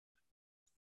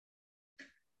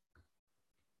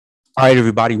All right,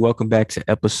 everybody, welcome back to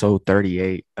episode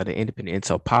 38 of the Independent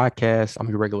Intel Podcast. I'm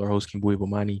your regular host, Kimboy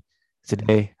Bomani.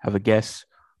 Today, I have a guest,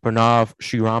 Pranav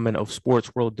Sriraman of Sports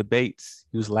World Debates.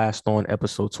 He was last on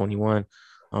episode 21.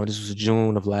 This was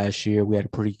June of last year. We had a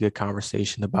pretty good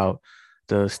conversation about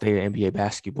the state of NBA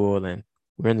basketball, and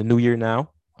we're in the new year now.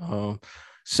 My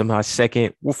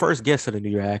first guest of the new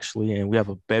year, actually, and we have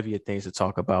a bevy of things to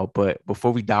talk about. But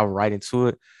before we dive right into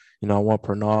it, I want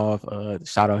Pranav to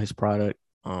shout out his product.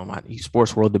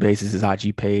 Sports World Debates is his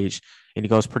IG page, and he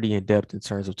goes pretty in depth in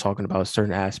terms of talking about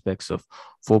certain aspects of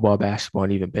football, basketball,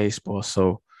 and even baseball.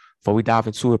 So before we dive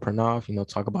into it, Pranav,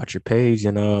 talk about your page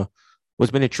and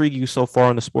what's been intriguing you so far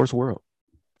in the sports world.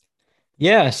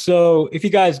 Yeah, so if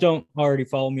you guys don't already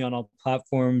follow me on all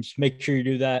platforms, make sure you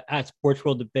do that at Sports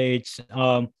World Debates.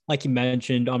 Like you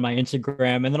mentioned on my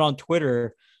Instagram, and then on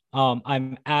Twitter,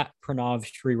 I'm at Pranav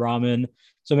Sriraman.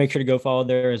 So make sure to go follow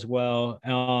there as well.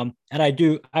 And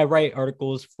I write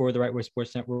articles for the Right Way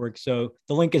Sports Network. So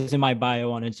the link is in my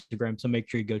bio on Instagram. So make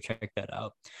sure you go check that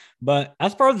out. But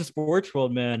as far as the sports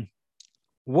world, man,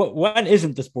 when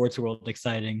isn't the sports world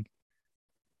exciting?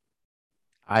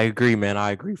 I agree, man.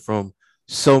 I agree from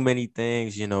so many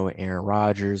things. Aaron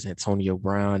Rodgers, Antonio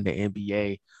Brown, the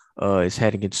NBA is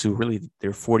heading into really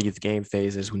their 40th game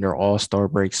phases when they're all-star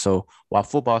breaks. So while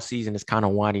football season is kind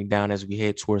of winding down as we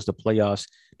head towards the playoffs,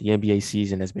 the NBA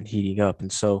season has been heating up.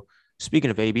 And so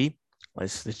speaking of AB,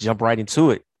 let's jump right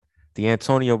into it. The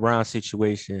Antonio Brown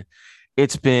situation.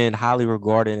 It's been highly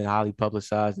regarded and highly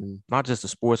publicized, and not just the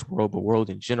sports world, but world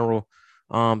in general.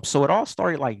 So it all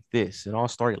started like this. It all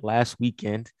started last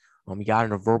weekend. He got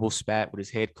in a verbal spat with his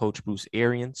head coach, Bruce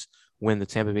Arians, when the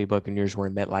Tampa Bay Buccaneers were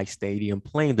in MetLife Stadium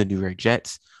playing the New York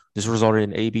Jets. This resulted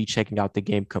in AB checking out the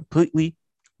game completely.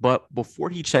 But before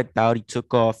he checked out, he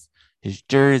took off his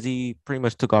jersey, pretty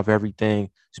much took off everything.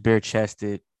 He's bare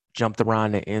chested, jumped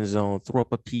around the end zone, threw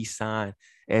up a peace sign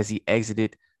as he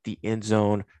exited the end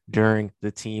zone during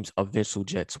the team's eventual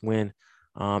Jets win.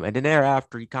 And then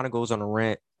thereafter, he kind of goes on a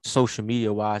rant social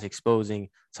media wise, exposing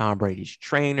Tom Brady's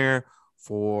trainer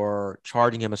for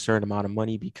charging him a certain amount of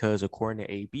money because, according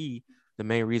to AB, the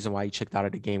main reason why he checked out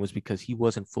of the game was because he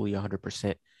wasn't fully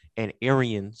 100%. And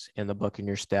Arians and the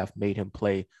Buccaneer staff made him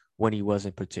play when he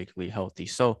wasn't particularly healthy.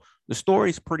 So the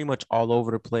story is pretty much all over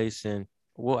the place. And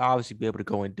we'll obviously be able to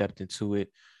go in depth into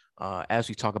it as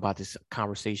we talk about this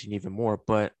conversation even more.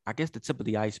 But I guess the tip of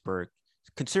the iceberg,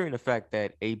 considering the fact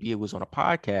that AB was on a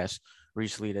podcast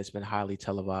recently that's been highly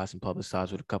televised and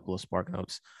publicized with a couple of spark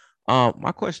notes.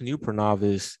 My question to you, Pranav,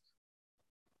 is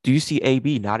do you see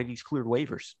AB now that he's clear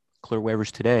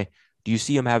waivers today? Do you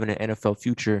see him having an NFL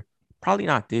future? Probably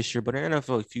not this year, but an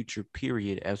NFL future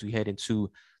period as we head into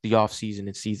the offseason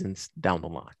and seasons down the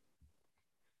line.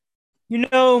 You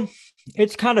know,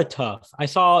 it's kind of tough. I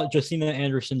saw Josina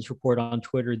Anderson's report on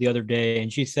Twitter the other day,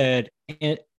 and she said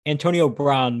Antonio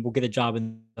Brown will get a job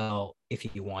in the NFL if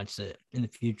he wants it in the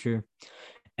future.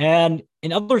 And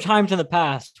in other times in the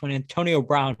past, when Antonio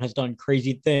Brown has done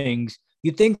crazy things,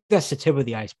 you think that's the tip of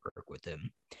the iceberg with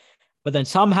him. But then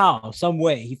somehow, some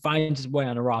way, he finds his way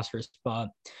on a roster spot.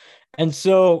 And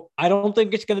so I don't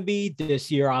think it's going to be this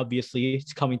year, obviously.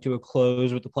 It's coming to a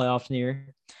close with the playoffs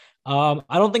near. I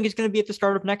don't think it's going to be at the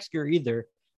start of next year either,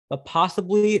 but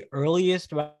possibly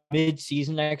earliest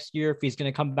mid-season next year. If he's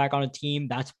going to come back on a team,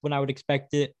 that's when I would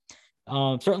expect it.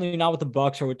 Certainly not with the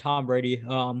Bucs or with Tom Brady.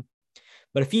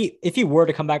 But if he were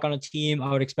to come back on a team,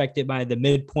 I would expect it by the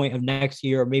midpoint of next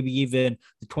year or maybe even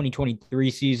the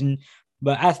 2023 season.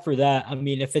 But as for that, I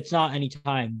mean, if it's not any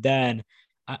time, then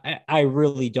I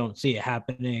really don't see it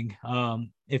happening.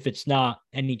 If it's not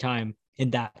any time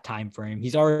in that time frame,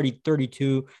 he's already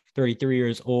 32, 33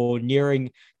 years old,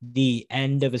 nearing the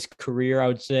end of his career, I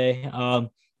would say.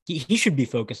 He should be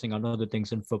focusing on other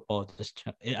things in football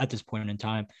at this point in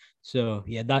time. So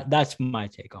yeah, that's my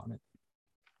take on it.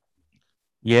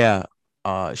 Yeah.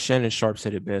 Shannon Sharp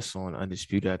said it best on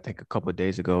Undisputed, I think a couple of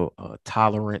days ago.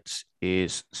 Tolerance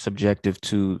is subjective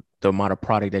to the amount of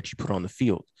product that you put on the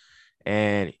field.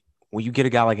 And when you get a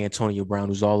guy like Antonio Brown,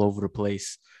 who's all over the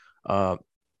place, uh,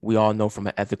 we all know from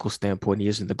an ethical standpoint, he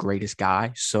isn't the greatest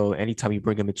guy. So anytime you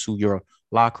bring him into your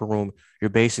locker room,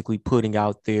 you're basically putting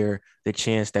out there the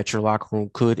chance that your locker room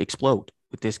could explode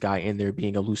with this guy in there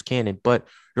being a loose cannon. But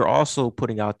you're also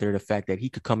putting out there the fact that he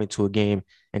could come into a game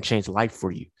and change life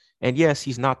for you. And yes,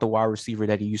 he's not the wide receiver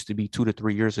that he used to be 2 to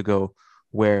 3 years ago,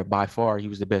 where by far he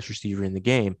was the best receiver in the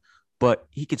game, but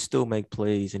he could still make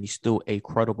plays and he's still a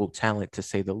credible talent to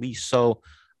say the least. So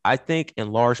I think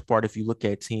in large part, if you look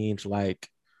at teams like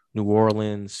New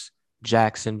Orleans,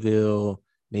 Jacksonville,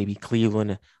 maybe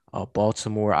Cleveland,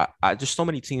 Baltimore. I just so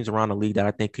many teams around the league that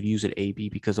I think could use an AB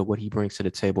because of what he brings to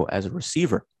the table as a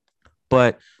receiver.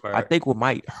 But I Right. think what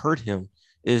might hurt him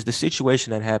is the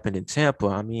situation that happened in Tampa.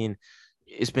 I mean,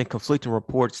 it's been conflicting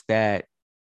reports that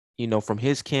from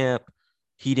his camp,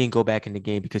 he didn't go back in the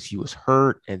game because he was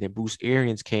hurt. And then Bruce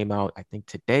Arians came out, I think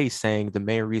today, saying the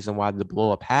main reason why the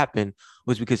blow up happened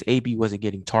was because AB wasn't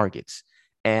getting targets.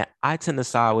 And I tend to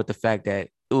side with the fact that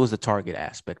it was the target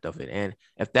aspect of it. And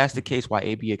if that's the case, why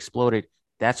AB exploded,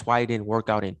 that's why it didn't work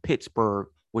out in Pittsburgh,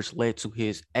 which led to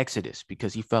his exodus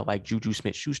because he felt like Juju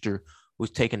Smith Schuster was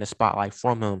taking the spotlight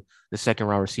from him, the second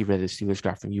round receiver that the Steelers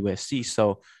got from USC.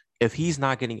 So if he's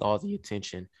not getting all the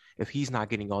attention, if he's not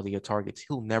getting all the targets,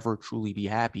 he'll never truly be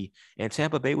happy. And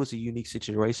Tampa Bay was a unique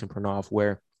situation, Pranav,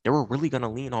 where they were really going to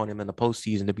lean on him in the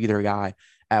postseason to be their guy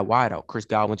at wideout. Chris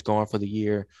Godwin's gone for the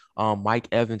year. Mike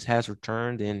Evans has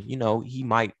returned, and he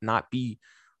might not be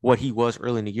what he was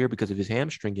early in the year because of his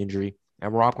hamstring injury.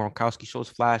 And Rob Gronkowski shows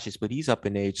flashes, but he's up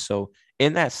in age. So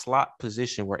in that slot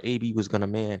position where AB was going to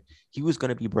man, he was going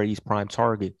to be Brady's prime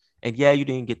target. And yeah, you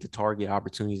didn't get the target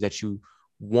opportunities that you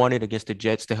wanted against the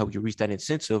Jets to help you reach that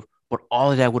incentive, but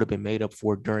all of that would have been made up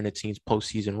for during the team's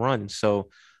postseason run. So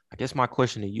I guess my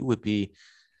question to you would be,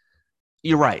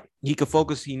 you're right. He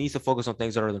needs to focus on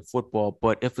things other than football.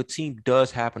 But if a team does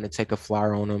happen to take a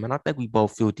flyer on him, and I think we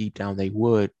both feel deep down they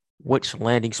would, which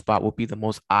landing spot would be the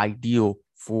most ideal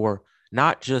for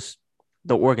not just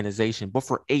the organization, but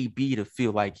for AB to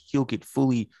feel like he'll get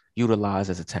fully utilized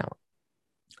as a talent?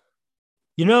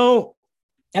 You know,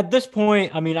 at this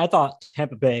point, I mean, I thought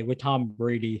Tampa Bay with Tom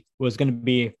Brady was going to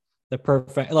be the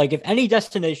perfect, like, if any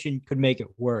destination could make it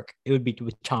work, it would be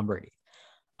with Tom Brady.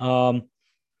 Um,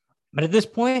 but at this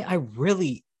point, I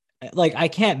really I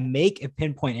can't make a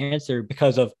pinpoint answer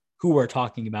because of who we're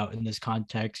talking about in this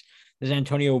context. There's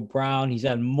Antonio Brown. He's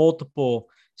had multiple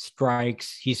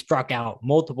strikes. He struck out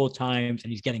multiple times,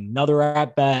 and he's getting another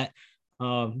at bat.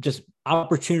 Just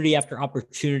opportunity after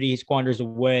opportunity, he squanders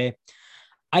away.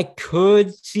 I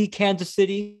could see Kansas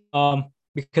City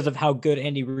because of how good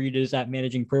Andy Reid is at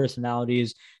managing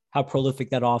personalities, how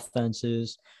prolific that offense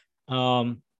is.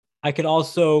 I could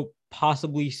also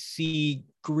possibly see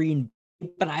Green,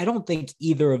 but I don't think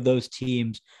either of those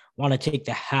teams want to take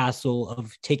the hassle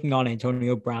of taking on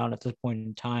Antonio Brown at this point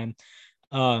in time.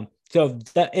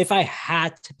 If I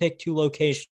had to pick two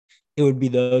locations, it would be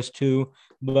those two.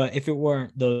 But if it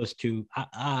weren't those two,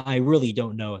 I really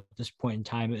don't know at this point in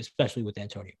time, especially with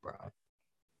Antonio Brown.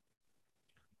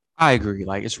 I agree.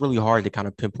 Like it's really hard to kind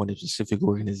of pinpoint a specific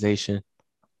organization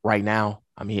right now.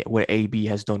 I mean, what AB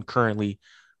has done currently,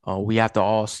 we have to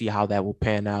all see how that will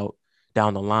pan out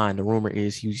down the line. The rumor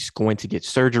is he's going to get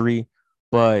surgery,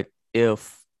 but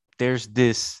if there's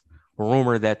this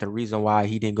rumor that the reason why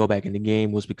he didn't go back in the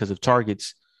game was because of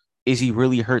targets, is he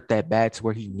really hurt that bad to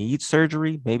where he needs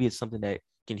surgery? Maybe it's something that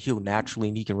can heal naturally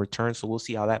and he can return. So we'll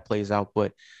see how that plays out.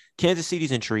 But Kansas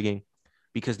City's intriguing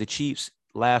because the Chiefs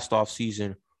last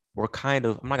offseason were kind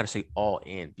of, I'm not going to say all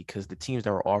in because the teams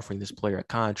that were offering this player a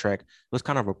contract was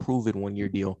kind of a proven 1 year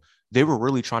deal. They were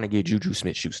really trying to get Juju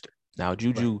Smith Schuster. Now, Right.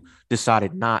 Juju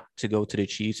decided not to go to the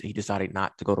Chiefs. He decided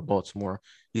not to go to Baltimore.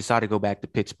 He decided to go back to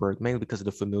Pittsburgh, mainly because of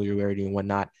the familiarity and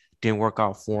whatnot. Didn't work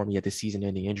out for him. He had the season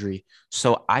ending injury.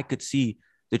 So I could see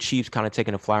the Chiefs kind of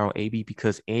taking a flyer on AB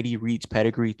because Andy Reid's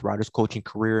pedigree throughout his coaching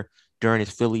career during his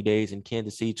Philly days in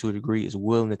Kansas City to a degree is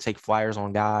willing to take flyers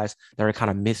on guys that are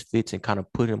kind of misfits and kind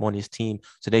of put him on his team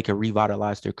so they can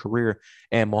revitalize their career.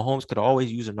 And Mahomes could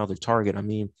always use another target. I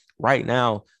mean, right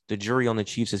now, the jury on the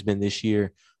Chiefs has been this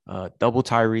year double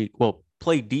Tyreek, well,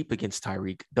 play deep against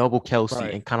Tyreek, double Kelsey,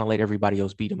 Right. and kind of let everybody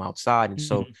else beat him outside. And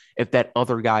so Mhm. if that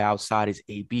other guy outside is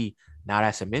AB, now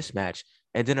that's a mismatch.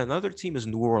 And then another team is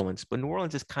New Orleans, but New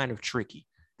Orleans is kind of tricky.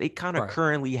 They kind of Right.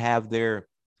 currently have their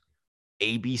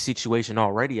AB situation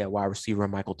already at wide receiver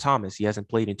Michael Thomas. He hasn't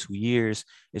played in 2 years.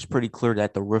 It's pretty clear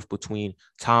that the rift between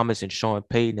Thomas and Sean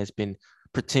Payton has been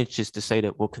contentious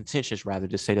rather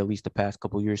to say the least the past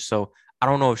couple of years. So I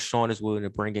don't know if Sean is willing to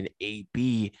bring in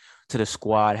AB to the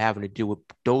squad, having to deal with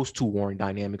those two warring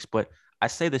dynamics. But I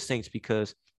say the Saints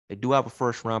because they do have a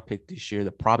first round pick this year.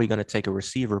 They're probably going to take a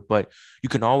receiver, but you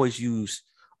can always use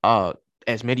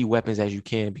as many weapons as you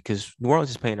can because New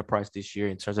Orleans is paying the price this year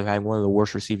in terms of having one of the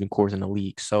worst receiving cores in the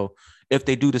league. So if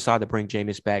they do decide to bring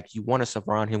Jameis back, you want to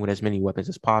surround him with as many weapons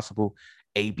as possible.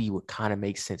 AB would kind of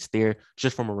make sense there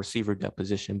just from a receiver depth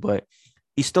position, but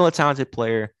he's still a talented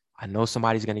player. I know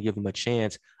somebody's going to give him a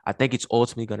chance. I think it's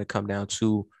ultimately going to come down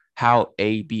to how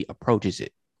AB approaches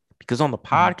it. Because on the Mhm.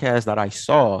 podcast that I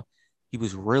saw, he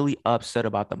was really upset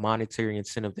about the monetary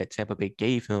incentive that Tampa Bay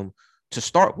gave him to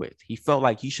start with. He felt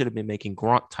like he should have been making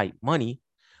Gronk type money,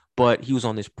 but he was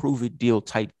on this prove it deal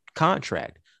type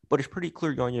contract. But it's pretty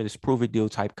clear you're on this prove it deal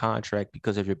type contract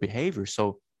because of your behavior.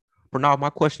 So, Bernard, my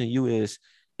question to you is,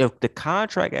 if the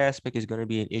contract aspect is going to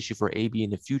be an issue for AB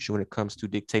in the future when it comes to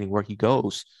dictating where he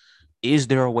goes, is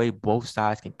there a way both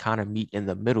sides can kind of meet in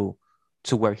the middle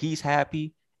to where he's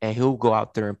happy and he'll go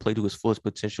out there and play to his fullest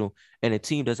potential, and the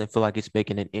team doesn't feel like it's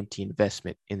making an empty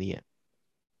investment in the end?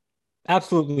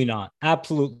 Absolutely not.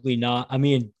 Absolutely not. I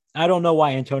mean, I don't know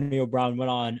why Antonio Brown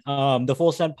went on the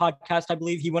Full Send podcast. I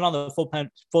believe he went on the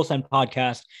Full Send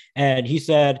podcast, and he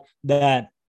said that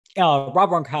Rob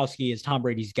Gronkowski is Tom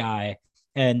Brady's guy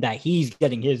and that he's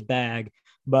getting his bag,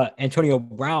 but Antonio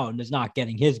Brown is not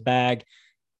getting his bag.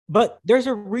 But there's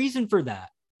a reason for that.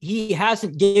 He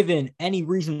hasn't given any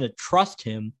reason to trust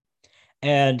him,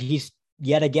 and he's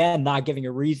yet again not giving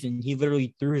a reason. He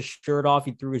literally threw his shirt off,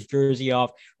 he threw his jersey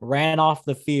off, ran off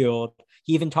the field.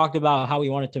 He even talked about how he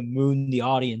wanted to moon the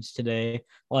audience today.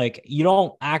 Like, you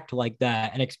don't act like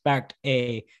that and expect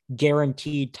a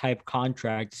guaranteed type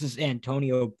contract. This is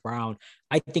Antonio Brown.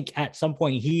 I think at some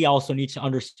point he also needs to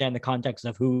understand the context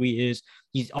of who he is.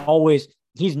 He's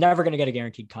never going to get a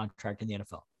guaranteed contract in the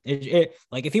NFL.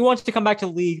 Like, if he wants to come back to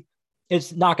the league,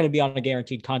 it's not going to be on a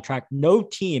guaranteed contract. No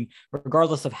team,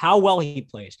 regardless of how well he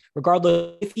plays,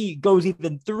 regardless if he goes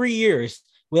even 3 years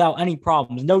without any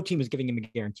problems, no team is giving him a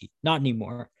guarantee. Not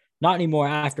anymore. Not anymore.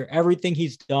 After everything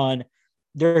he's done,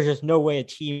 there's just no way a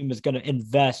team is going to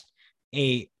invest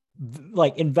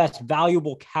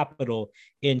valuable capital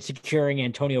in securing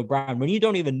Antonio Brown when you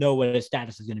don't even know what his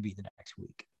status is going to be the next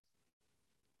week.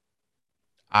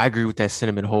 I agree with that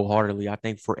sentiment wholeheartedly. I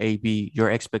think for AB,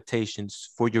 your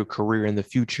expectations for your career in the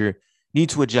future need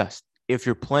to adjust. If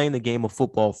you're playing the game of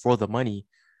football for the money,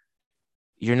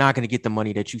 you're not going to get the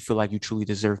money that you feel like you truly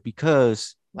deserve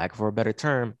because, like for a better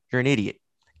term, you're an idiot.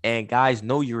 And guys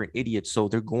know you're an idiot. So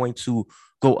they're going to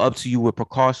go up to you with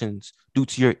precautions due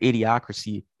to your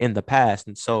idiocracy in the past.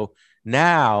 And so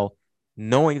now,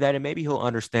 knowing that, and maybe he'll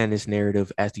understand this narrative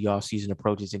as the offseason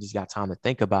approaches and he's got time to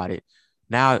think about it.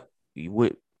 Now,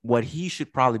 what he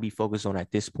should probably be focused on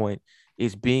at this point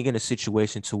is being in a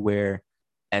situation to where,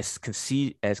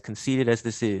 conceited as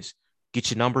this is,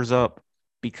 get your numbers up,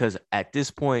 because at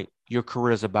this point your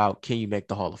career is about, can you make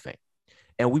the Hall of Fame?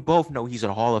 And we both know he's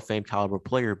a Hall of Fame caliber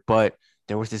player, but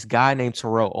there was this guy named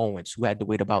Terrell Owens who had to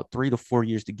wait about 3 to 4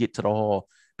 years to get to the Hall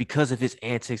because of his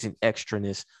antics and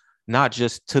extraness, not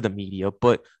just to the media,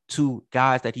 but to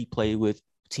guys that he played with,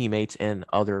 teammates and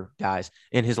other guys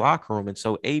in his locker room. And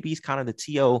so AB's kind of the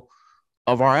TO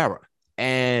of our era.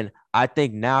 And I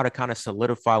think now to kind of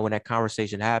solidify when that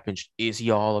conversation happens, is he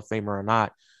a Hall of Famer or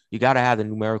not? You got to have the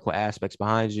numerical aspects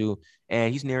behind you.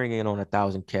 And he's nearing in on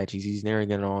 1,000 catches. He's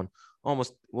nearing in on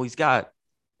he's got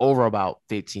over about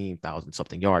 15,000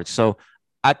 something yards. So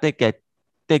I think at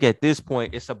this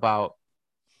point, it's about,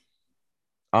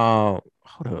 hold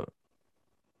up.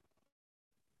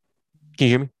 Can you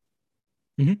hear me?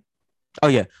 Mm-hmm. Oh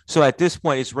yeah. So at this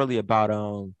point, it's really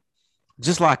about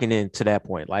just locking in to that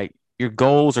point. Like, your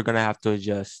goals are gonna have to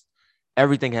adjust.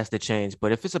 Everything has to change.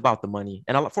 But if it's about the money,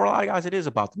 and for a lot of guys, it is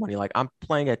about the money. Like, I'm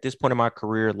playing at this point in my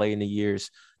career, late in the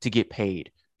years, to get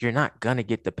paid. You're not gonna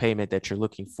get the payment that you're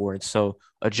looking for, and so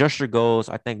adjust your goals.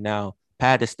 I think now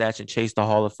pad the stats and chase the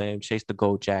Hall of Fame, chase the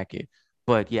gold jacket.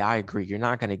 But yeah, I agree. You're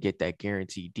not gonna get that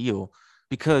guaranteed deal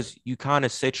because you kind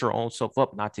of set your own self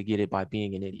up not to get it by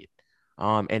being an idiot.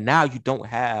 And now you don't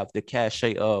have the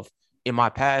cachet of, in my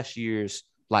past years,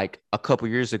 like a couple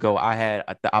years ago, I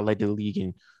led the league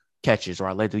in catches, or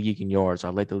I led the league in yards, or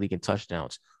I led the league in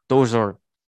touchdowns. Those are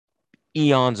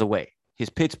eons away.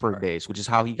 His Pittsburgh Right. days, which is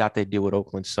how he got that deal with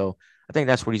Oakland. So I think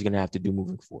that's what he's going to have to do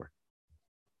moving forward.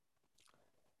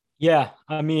 Yeah.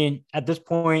 I mean, at this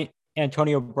point,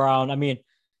 Antonio Brown, I mean,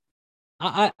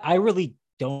 I really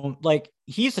don't like,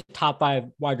 he's a top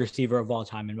 5 wide receiver of all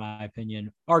time, in my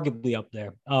opinion, arguably up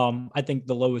there. I think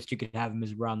the lowest you could have him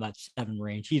is around that 7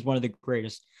 range. He's one of the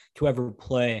greatest to ever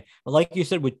play. But like you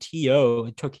said with T.O.,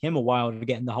 it took him a while to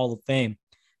get in the Hall of Fame.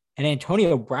 And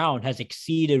Antonio Brown has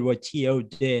exceeded what T.O.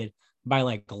 did by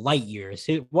like light years.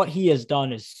 What he has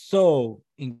done is so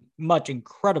much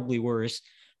incredibly worse,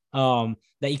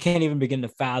 that you can't even begin to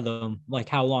fathom like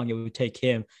how long it would take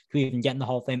him to even get in the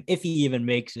Hall of Fame if he even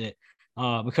makes it.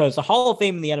 Because the Hall of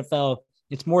Fame in the NFL,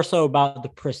 it's more so about the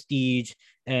prestige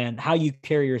and how you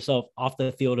carry yourself off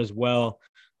the field as well,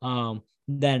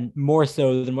 than more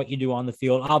so than what you do on the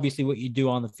field. Obviously, what you do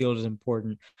on the field is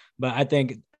important, but I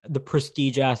think the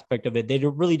prestige aspect of it, they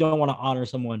really don't want to honor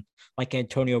someone like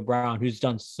Antonio Brown, who's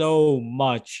done so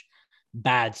much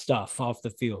bad stuff off the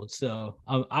field. So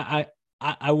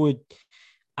I would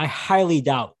I highly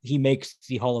doubt he makes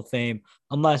the Hall of Fame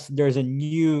unless there's a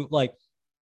new, like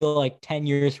 10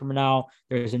 years from now,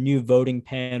 there's a new voting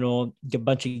panel, a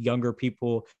bunch of younger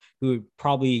people who would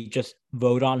probably just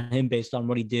vote on him based on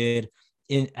what he did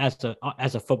in as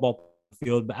a football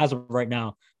field. But as of right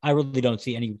now, I really don't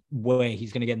see any way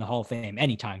he's going to get in the Hall of Fame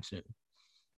anytime soon.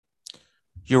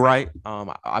 You're right.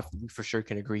 We for sure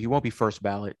can agree. He won't be first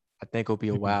ballot. I think it'll be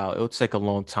a Mhm. while. It'll take a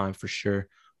long time for sure.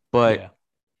 But Yeah.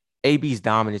 AB's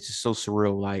dominance is so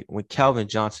surreal. Like when Calvin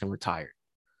Johnson retired,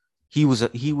 he was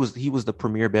the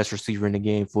premier best receiver in the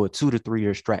game for a 2 to 3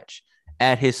 year stretch.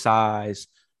 At his size,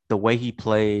 the way he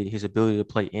played, his ability to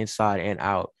play inside and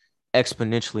out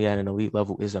exponentially at an elite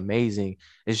level is amazing.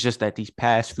 It's just that these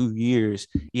past few years,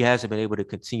 he hasn't been able to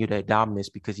continue that dominance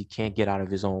because he can't get out of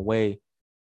his own way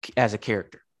as a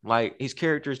character. Like his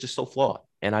character is just so flawed.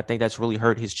 And I think that's really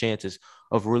hurt his chances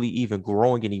of really even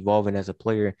growing and evolving as a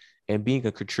player and being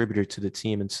a contributor to the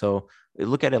team. And so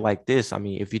look at it like this. I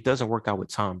mean, if it doesn't work out with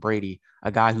Tom Brady,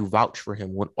 a guy who vouched for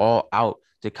him, went all out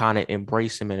to kind of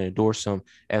embrace him and endorse him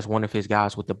as one of his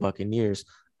guys with the Buccaneers,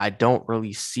 I don't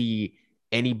really see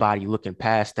anybody looking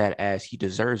past that as he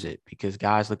deserves it because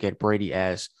guys look at Brady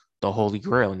as the holy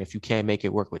grail. And if you can't make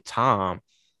it work with Tom,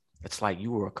 it's like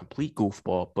you were a complete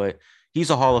goofball, but he's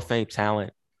a Hall of Fame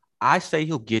talent. I say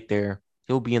he'll get there.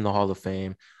 He'll be in the Hall of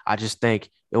Fame. I just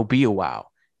think it'll be a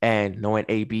while. And knowing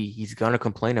AB, he's going to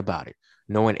complain about it.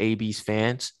 Knowing AB's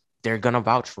fans, they're going to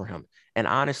vouch for him. And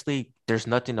honestly, there's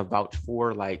nothing to vouch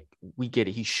for. Like, we get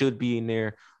it. He should be in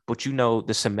there. But you know,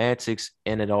 the semantics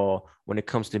in it all when it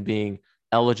comes to being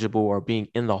eligible or being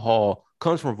in the hall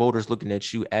comes from voters looking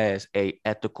at you as a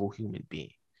ethical human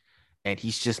being and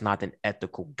he's just not an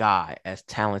ethical guy as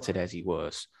talented as he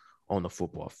was on the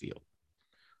football field.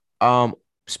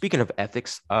 Speaking of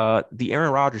ethics, the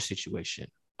Aaron Rodgers situation,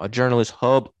 a journalist,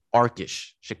 Hub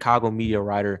Arkish, Chicago media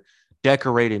writer,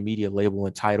 decorated media label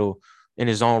and title in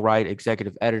his own right,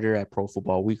 executive editor at Pro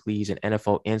Football Weekly. He's an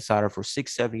NFL insider for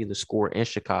 670 The Score in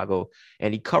Chicago,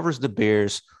 and he covers the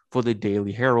Bears for the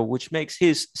Daily Herald, which makes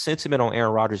his sentiment on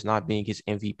Aaron Rodgers not being his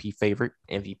MVP favorite,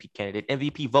 MVP candidate,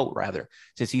 MVP vote rather,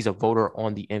 since he's a voter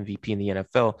on the MVP in the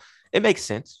NFL. It makes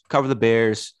sense. Cover the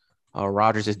Bears.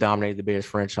 Rodgers has dominated the Bears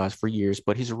franchise for years,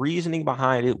 but his reasoning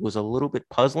behind it was a little bit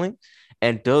puzzling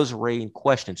and does raise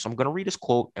questions. So I'm going to read his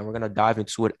quote and we're going to dive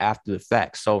into it after the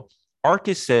fact. So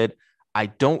Arcus said, I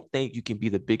don't think you can be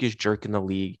the biggest jerk in the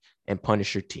league and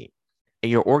punish your team and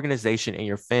your organization and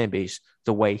your fan base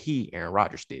the way he, Aaron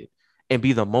Rodgers, did and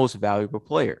be the most valuable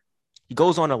player. He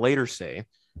goes on to later say,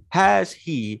 has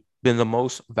he been the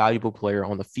most valuable player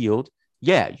on the field?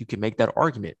 Yeah, you can make that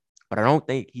argument, but I don't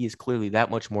think he is clearly that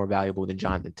much more valuable than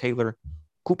Jonathan Taylor,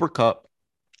 Cooper Kupp,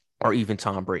 or even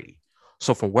Tom Brady.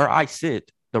 So from where I sit,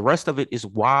 the rest of it is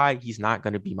why he's not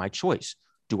going to be my choice.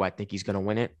 Do I think he's going to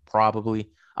win it?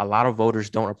 Probably. A lot of voters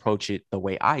don't approach it the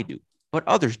way I do, but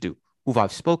others do, who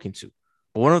I've spoken to.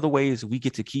 But one of the ways we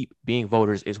get to keep being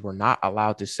voters is we're not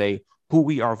allowed to say who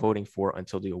we are voting for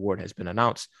until the award has been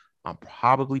announced. I'm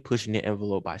probably pushing the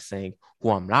envelope by saying who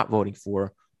I'm not voting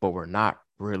for, but we're not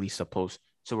really supposed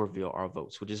to reveal our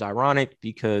votes, which is ironic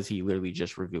because he literally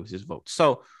just reveals his votes.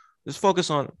 So let's focus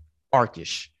on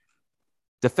Arkish.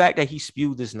 The fact that he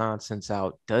spewed this nonsense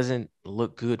out doesn't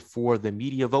look good for the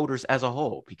media voters as a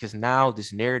whole, because now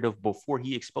this narrative before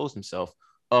he exposed himself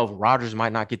of Rodgers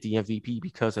might not get the MVP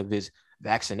because of his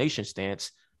vaccination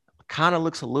stance kind of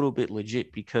looks a little bit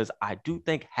legit, because I do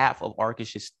think half of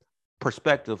Arkish's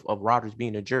perspective of Rodgers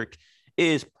being a jerk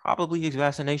is probably his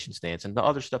vaccination stance and the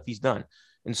other stuff he's done.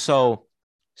 And so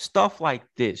stuff like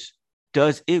this,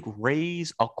 does it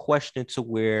raise a question to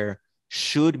where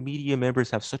should media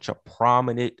members have such a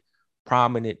prominent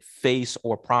face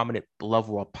or prominent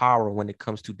level of power when it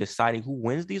comes to deciding who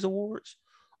wins these awards?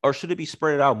 Or should it be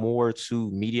spread out more to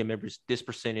media members this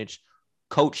percentage,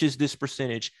 coaches this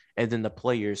percentage, and then the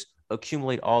players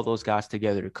accumulate all those guys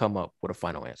together to come up with a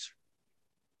final answer?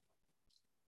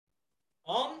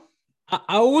 Um,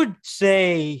 I would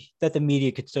say that the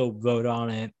media could still vote on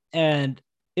it, and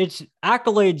its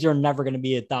accolades are never going to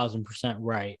be 1,000%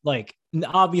 right. Like,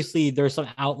 obviously, there's some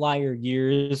outlier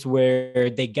years where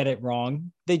they get it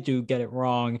wrong. They do get it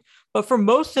wrong, but for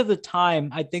most of the time,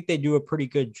 I think they do a pretty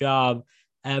good job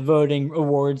at voting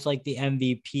awards like the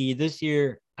MVP. This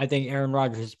year, I think Aaron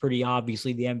Rodgers is pretty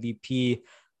obviously the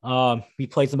MVP. He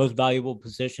plays the most valuable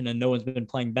position, and no one's been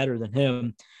playing better than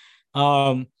him.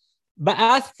 Um, but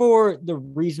as for the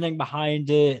reasoning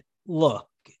behind it, look,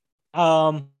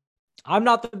 um, I'm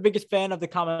not the biggest fan of the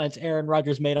comments Aaron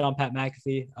Rodgers made on Pat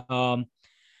McAfee.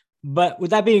 But with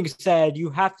that being said,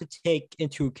 you have to take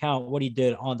into account what he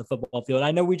did on the football field.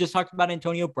 I know we just talked about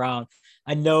Antonio Brown.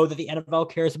 I know that the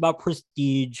NFL cares about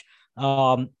prestige,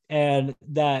 and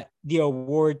that the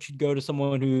award should go to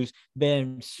someone who's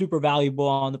been super valuable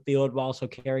on the field while also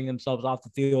carrying themselves off the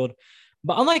field.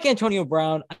 But unlike Antonio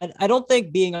Brown, I don't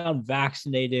think being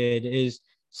unvaccinated is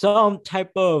some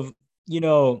type of,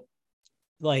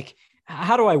 like,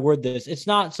 how do I word this? It's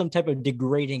not some type of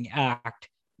degrading act,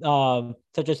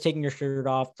 such as taking your shirt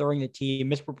off, throwing the tee,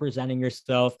 misrepresenting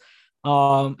yourself.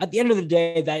 At the end of the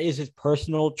day, that is his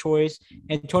personal choice.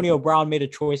 Antonio Brown made a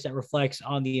choice that reflects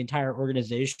on the entire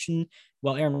organization,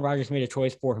 while Aaron Rodgers made a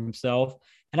choice for himself.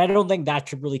 And I don't think that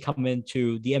should really come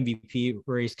into the MVP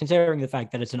race, considering the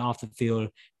fact that it's an off the field.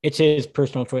 It's his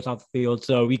personal choice off the field,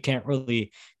 so we can't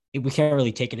really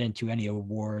take it into any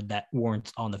award that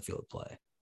warrants on the field play.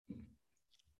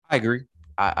 I agree.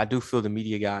 I do feel the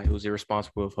media guy who was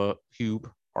irresponsible of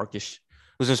Hube Arkish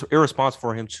was just irresponsible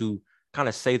for him to kind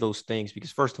of say those things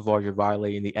because first of all, you're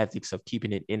violating the ethics of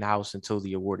keeping it in-house until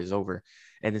the award is over.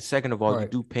 And then second of all, you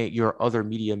Right. do paint your other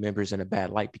media members in a bad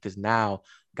light because now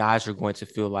guys are going to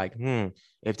feel like,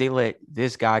 if they let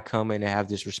this guy come in and have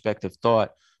this respective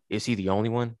thought, is he the only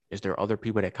one? Is there other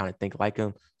people that kind of think like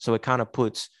him? So it kind of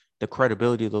puts the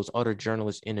credibility of those other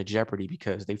journalists into jeopardy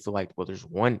because they feel like, well, there's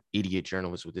one idiot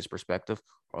journalist with this perspective,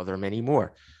 or there are many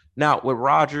more. Now, with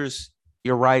Rodgers,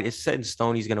 you're right. It's set in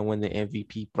stone. He's going to win the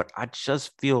MVP, but I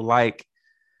just feel like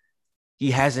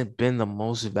he hasn't been the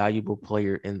most valuable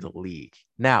player in the league.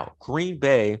 Now, Green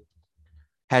Bay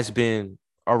has been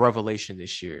a revelation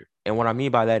this year. And what I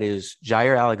mean by that is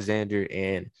Jair Alexander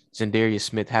and Zendarius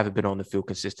Smith haven't been on the field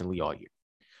consistently all year.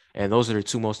 And those are the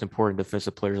two most important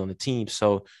defensive players on the team.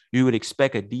 So you would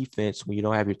expect a defense when you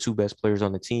don't have your two best players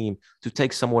on the team to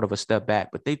take somewhat of a step back,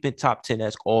 but they've been top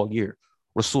 10-esque all year.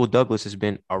 Rasul Douglas has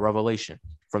been a revelation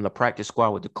from the practice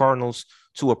squad with the Cardinals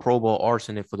to a Pro Bowl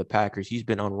arsenal for the Packers. He's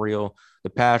been unreal. The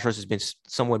pass rush has been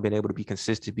somewhat been able to be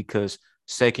consistent because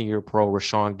second-year pro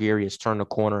Rashawn Gary has turned the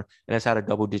corner and has had a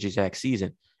double-digit sack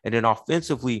season. And then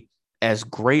offensively, as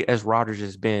great as Rodgers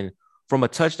has been, from a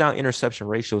touchdown interception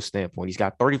ratio standpoint, he's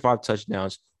got 35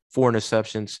 touchdowns, 4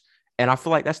 interceptions. And I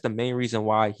feel like that's the main reason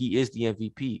why he is the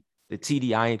MVP, the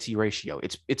TD-INT ratio.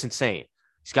 It's insane.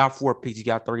 He's got 4 picks. He's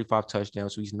got 35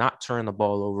 touchdowns. So he's not turning the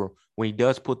ball over. When he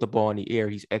does put the ball in the air,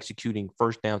 he's executing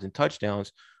first downs and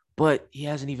touchdowns, but he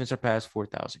hasn't even surpassed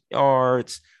 4,000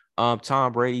 yards.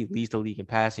 Tom Brady leads the league in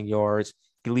passing yards.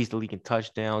 He leads the league in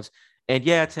touchdowns. And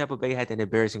yeah, Tampa Bay had an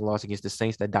embarrassing loss against the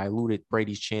Saints that diluted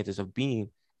Brady's chances of being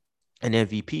an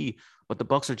MVP, but the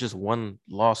Bucks are just one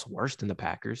loss worse than the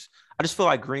Packers. I just feel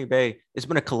like Green Bay, it's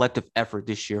been a collective effort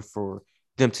this year for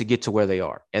them to get to where they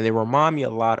are. And they remind me a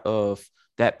lot of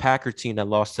that Packer team that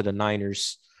lost to the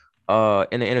Niners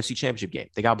in the NFC Championship game.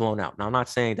 They got blown out. Now, I'm not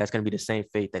saying that's going to be the same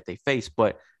fate that they face,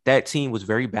 but that team was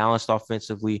very balanced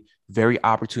offensively, very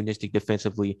opportunistic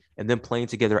defensively, and then playing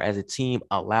together as a team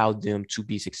allowed them to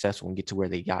be successful and get to where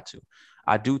they got to.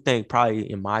 I do think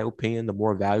probably, in my opinion, the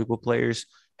more valuable players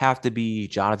have to be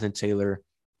Jonathan Taylor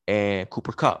and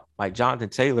Cooper Kupp. Like Jonathan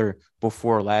Taylor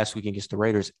before last week against the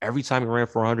Raiders, every time he ran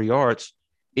for 100 yards,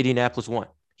 Indianapolis won.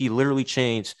 He literally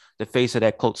changed the face of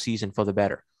that Colts season for the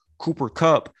better. Cooper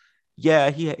Kupp, yeah,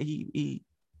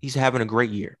 he's having a great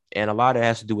year, and a lot of it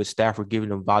has to do with Stafford giving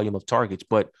him volume of targets.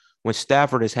 But when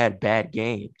Stafford has had bad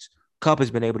games, Kupp has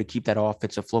been able to keep that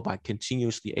offensive flow by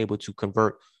continuously able to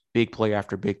convert big play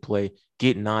after big play,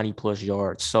 get 90 plus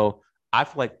yards. So I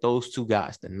feel like those two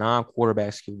guys, the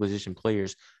non-quarterback skill position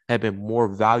players, have been more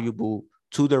valuable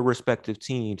to their respective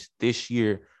teams this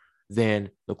year than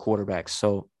the quarterbacks.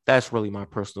 So that's really my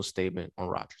personal statement on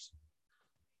Rodgers.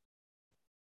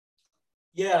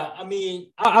 Yeah, I mean,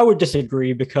 I would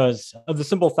disagree because of the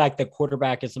simple fact that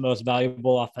quarterback is the most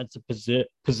valuable offensive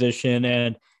position.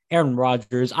 And Aaron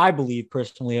Rodgers, I believe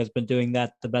personally, has been doing that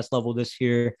at the best level this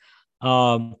year.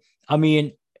 I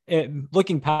mean,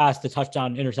 looking past the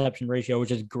touchdown interception ratio,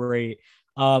 which is great,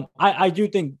 I do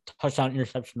think touchdown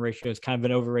interception ratio is kind of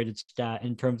an overrated stat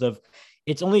in terms of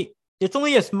it's only it's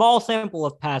only a small sample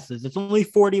of passes. It's only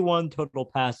 41 total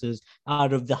passes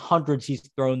out of the hundreds he's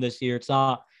thrown this year.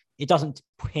 It doesn't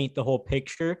paint the whole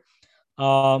picture.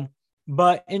 Um,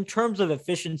 but in terms of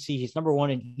efficiency, he's number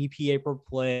one in EPA per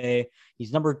play.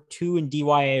 He's number two in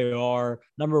DYAR,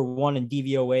 number one in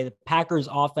DVOA. The Packers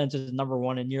offense is number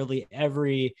one in nearly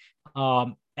every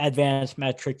advanced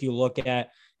metric you look at.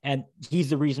 And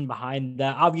he's the reason behind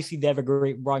that. Obviously, they have a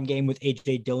great run game with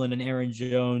A.J. Dillon and Aaron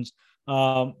Jones.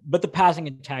 But the passing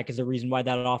attack is the reason why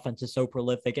that offense is so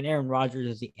prolific. And Aaron Rodgers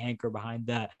is the anchor behind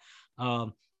that.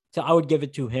 So I would give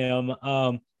it to him.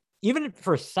 even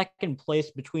for second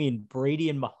place between Brady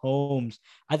and Mahomes,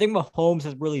 I think Mahomes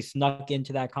has really snuck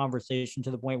into that conversation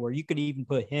to the point where you could even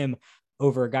put him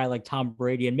over a guy like Tom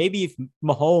Brady. And maybe if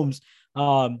Mahomes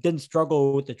didn't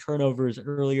struggle with the turnovers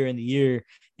earlier in the year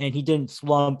and he didn't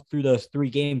slump through those 3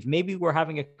 games, maybe we're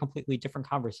having a completely different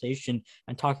conversation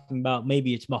and talking about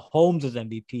maybe it's Mahomes as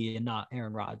MVP and not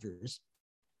Aaron Rodgers.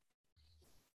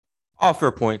 All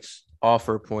fair points. All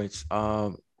fair points.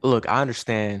 Look, I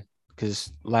understand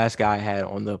because last guy I had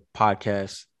on the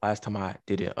podcast last time I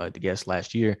did it, the guest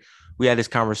last year, we had this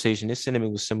conversation. This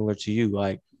sentiment was similar to you.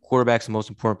 Like quarterback's the most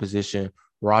important position.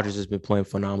 Rodgers has been playing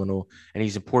phenomenal, and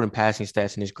he's important passing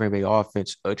stats in his Green Bay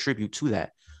offense attribute to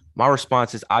that. My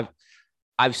response is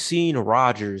I've seen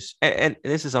Rodgers, and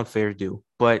this is unfair to do,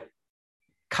 but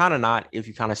kind of not if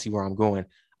you kind of see where I'm going.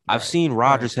 I've Right. seen Right.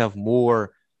 Rodgers have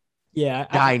more Yeah.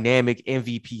 dynamic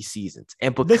MVP seasons.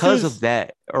 And This because of is,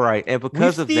 that, all right, and we've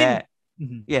because of seen, that,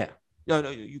 mhm, yeah. No,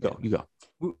 you yeah. go, you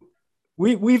go.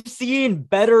 We've seen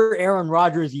better Aaron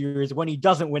Rodgers years when he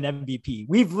doesn't win MVP.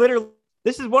 We've literally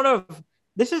this is one of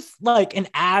this is like an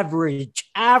average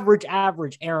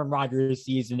Aaron Rodgers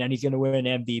season, and he's going to win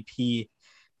MVP.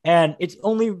 And it's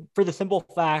only for the simple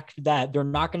fact that they're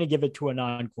not going to give it to a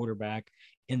non-quarterback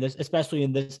in this, especially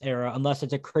in this era, unless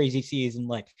it's a crazy season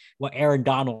like what Aaron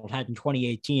Donald had in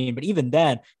 2018. But even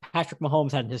then, Patrick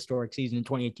Mahomes had an historic season in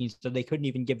 2018, so they couldn't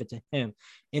even give it to him.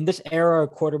 In this era, a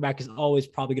quarterback is always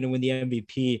probably going to win the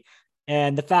MVP.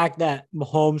 And the fact that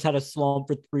Mahomes had a slump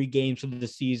for 3 games of the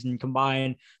season,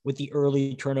 combined with the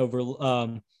early turnover,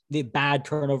 the bad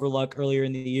turnover luck earlier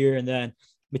in the year, and then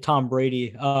with Tom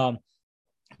Brady,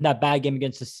 that bad game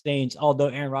against the Saints, although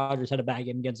Aaron Rodgers had a bad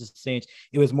game against the Saints,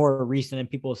 it was more recent in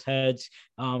people's heads,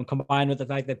 combined with the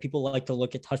fact that people like to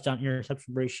look at touchdown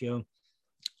interception ratio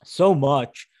so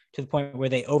much to the point where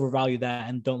they overvalue that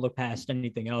and don't look past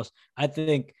anything else. I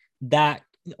think that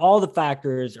all the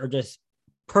factors are just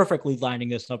perfectly lining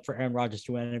this up for Aaron Rodgers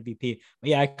to win MVP. But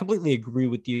yeah, I completely agree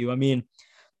with you. I mean,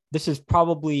 this is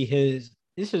probably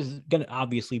this is going to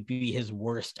obviously be his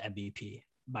worst MVP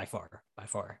by far, by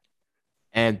far.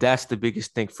 And that's the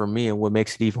biggest thing for me. And what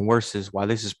makes it even worse is why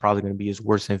this is probably going to be his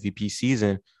worst MVP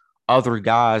season. Other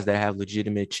guys that have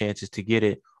legitimate chances to get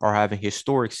it are having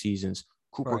historic seasons.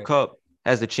 Cooper Right. Kupp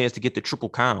has the chance to get the triple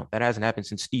crown. That hasn't happened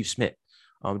since Steve Smith.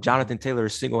 Mm-hmm. Jonathan Taylor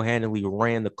single-handedly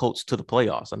ran the Colts to the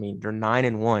playoffs. I mean, they're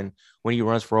 9-1 when he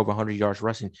runs for over 100 yards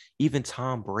rushing. Even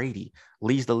Tom Brady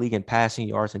leads the league in passing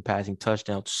yards and passing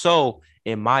touchdowns. So,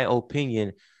 in my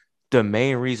opinion, the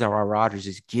main reason why Rodgers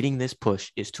is getting this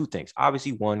push is 2 things.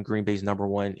 Obviously, one, Green Bay's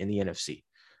 #1 in the NFC.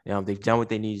 They've done what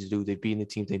they need to do. They've beaten the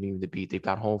teams they needed to beat. They've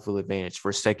got home field advantage for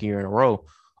a second year in a row,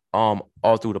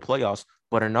 all through the playoffs.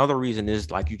 But another reason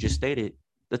is, like you just stated,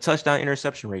 the touchdown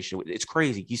interception ratio. It's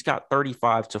crazy. He's got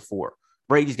 35-4.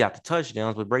 Brady's got the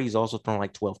touchdowns, but Brady's also thrown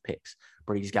like 12 picks.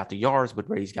 Brady's got the yards, but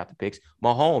Brady's got the picks.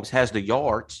 Mahomes has the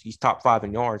yards. He's top 5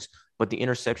 in yards, but the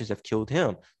interceptions have killed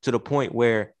him to the point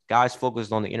where guys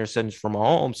focused on the interceptions from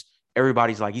Mahomes.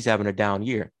 Everybody's like, he's having a down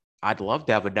year. I'd love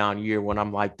to have a down year when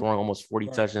I'm like throwing almost 40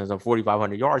 Right. touchdowns on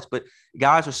 4,500 yards, but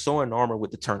guys are so enamored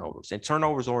with the turnovers, and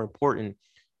turnovers are important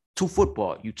to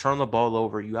football. You turn the ball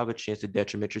over, you have a chance to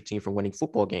detriment your team from winning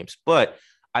football games. But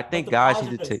I But think the guys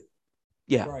need to positive, take,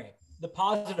 yeah, right. The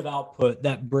positive output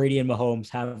that Brady and Mahomes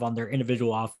have on their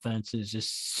individual offenses is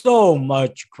so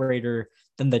much greater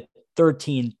than the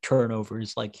 13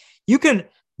 turnovers. Like you can,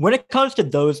 when it comes to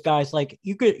those guys, like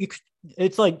you could,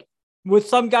 it's like with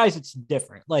some guys, it's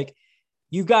different. Like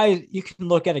you can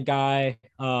look at a guy,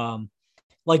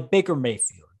 like Baker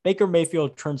Mayfield. Baker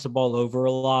Mayfield turns the ball over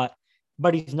a lot,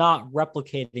 but he's not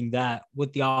replicating that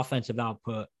with the offensive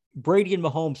output. Brady and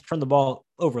Mahomes turn the ball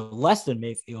over less than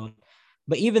Mayfield,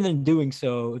 but even in doing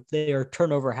so, they are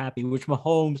turnover happy, which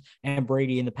Mahomes and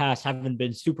Brady in the past haven't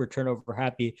been super turnover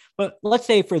happy. But let's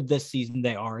say for this season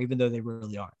they are, even though they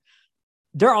really are.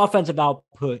 Their offensive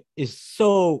output is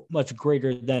so much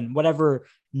greater than whatever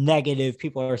negative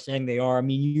people are saying they are. I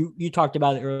mean, you talked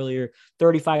about it earlier,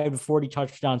 35 to 40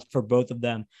 touchdowns for both of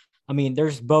them. I mean,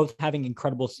 there's both having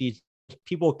incredible seasons.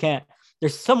 People can't,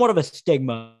 there's somewhat of a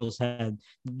stigma head.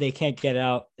 They can't get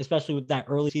out, especially with that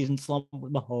early season slump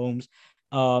with Mahomes.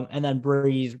 And then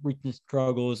Brady's recent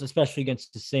struggles, especially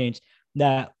against the Saints,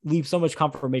 that leave so much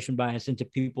confirmation bias into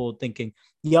people thinking,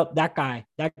 yep, that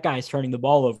guy's turning the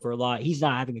ball over a lot. He's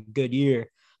not having a good year.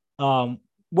 When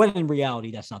in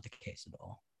reality, that's not the case at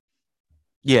all.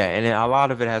 yeah. And a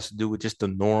lot of it has to do with just the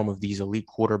norm of these elite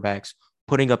quarterbacks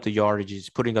putting up the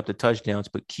yardages, putting up the touchdowns,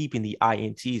 but keeping the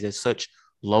INTs at such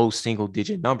low single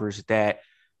digit numbers that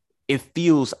it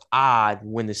feels odd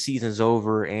when the season's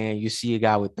over and you see a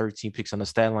guy with 13 picks on the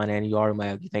stat line and you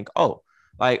automatically think, oh,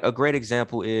 like a great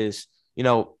example is, you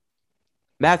know,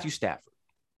 Matthew Stafford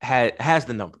has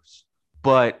the numbers,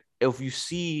 but if you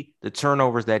see the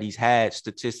turnovers that he's had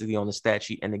statistically on the stat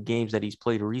sheet and the games that he's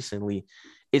played recently,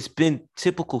 it's been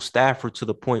typical Stafford to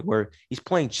the point where he's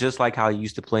playing just like how he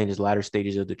used to play in his latter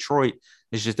stages of Detroit.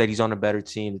 It's just that he's on a better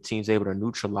team. The team's able to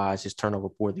neutralize his turnover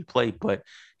worthy play, but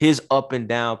his up and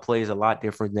down play is a lot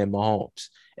different than Mahomes.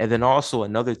 And then also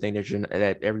another thing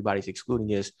that everybody's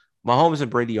excluding is Mahomes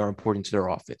and Brady are important to their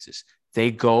offenses.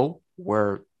 They go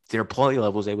where their play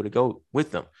level is able to go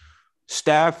with them.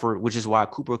 Stafford, which is why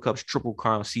Cooper Cup's triple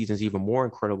crown season is even more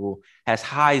incredible, has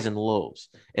highs and lows.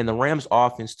 And the Rams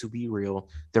offense, to be real,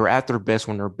 they're at their best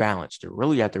when they're balanced. They're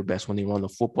really at their best when they run the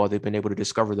football. They've been able to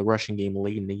discover the rushing game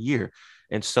late in the year.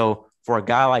 And so for a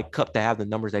guy like Cup to have the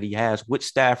numbers that he has, with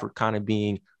Stafford kind of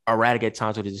being erratic at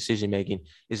times with his decision making,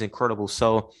 is incredible.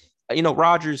 So,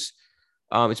 Rodgers,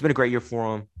 it's been a great year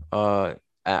for him.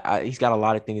 He's got a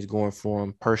lot of things going for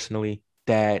him personally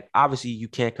that obviously you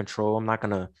can't control. I'm not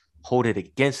going to hold it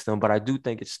against them, but I do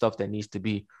think it's stuff that needs to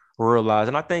be realized.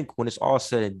 And I think when it's all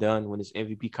said and done, when this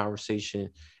MVP conversation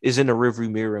is in the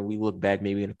rearview mirror and we look back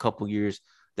maybe in a couple years,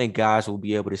 I think guys will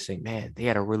be able to say, man, they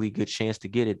had a really good chance to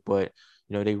get it, but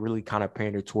they really kind of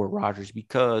pandered toward Rodgers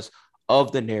because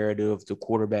of the narrative. The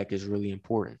quarterback is really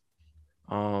important.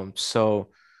 So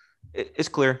it's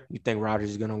clear you think Rodgers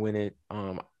is going to win it.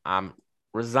 I'm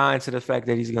resigned to the fact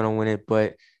that he's going to win it,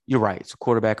 but you're right. It's a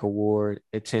quarterback award.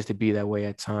 It tends to be that way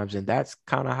at times, and that's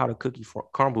kind of how the cookie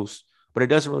crumbles. But it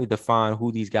doesn't really define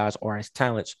who these guys are as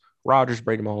talents. Rodgers,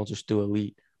 Brady, Mahomes are still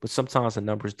elite, but sometimes the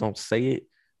numbers don't say it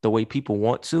the way people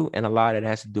want to, and a lot of it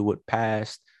has to do with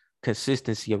past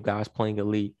consistency of guys playing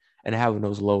elite and having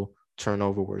those low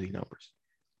turnover-worthy numbers.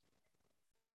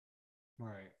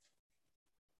 Right.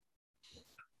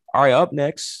 All right, up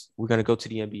next, we're going to go to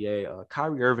the NBA.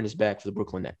 Kyrie Irving is back for the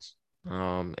Brooklyn Nets.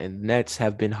 And Nets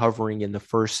have been hovering in the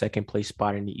first, second place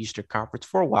spot in the Eastern Conference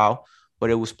for a while, but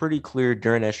it was pretty clear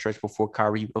during that stretch before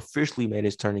Kyrie officially made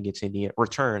his return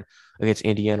against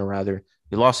Indiana rather.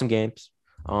 They lost some games.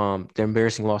 Their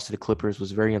embarrassing loss to the Clippers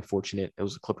was very unfortunate. It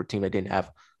was a Clipper team that didn't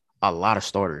have a lot of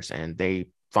starters, and they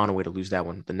found a way to lose that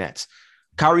one, the Nets.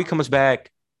 Kyrie comes back.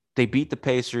 They beat the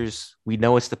Pacers. We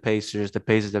know it's the Pacers. The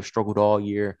Pacers have struggled all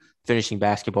year finishing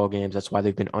basketball games. That's why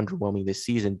they've been underwhelming this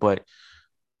season. But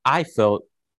I felt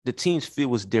the team's feel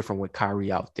was different with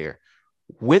Kyrie out there.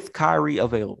 With Kyrie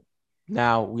available,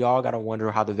 now we all got to wonder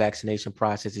how the vaccination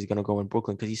process is going to go in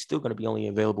Brooklyn because he's still going to be only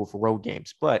available for road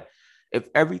games. But if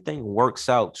everything works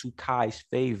out to Kai's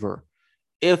favor,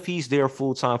 if he's there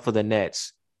full time for the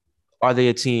Nets, are they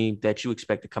a team that you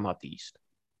expect to come out the East?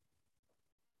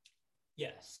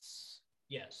 Yes.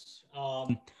 Yes.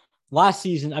 Last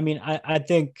season, I mean, I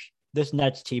think this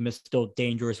Nets team is still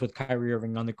dangerous with Kyrie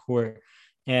Irving on the court.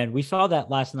 And we saw that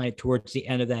last night towards the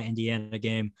end of that Indiana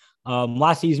game.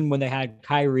 Last season, when they had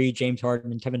Kyrie, James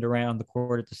Harden, and Kevin Durant on the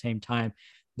court at the same time,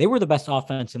 they were the best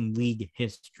offense in league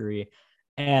history.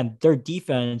 And their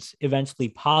defense eventually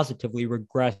positively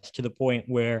regressed to the point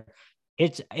where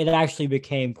it actually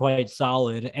became quite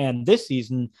solid. And this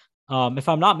season, if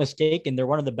I'm not mistaken, they're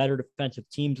one of the better defensive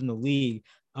teams in the league.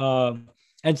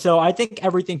 And so I think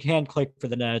everything can click for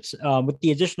the Nets. With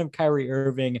the addition of Kyrie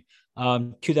Irving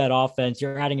to that offense,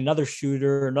 you're adding another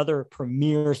shooter, another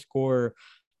premier scorer.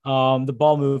 The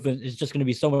ball movement is just going to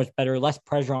be so much better. Less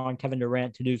pressure on Kevin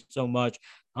Durant to do so much.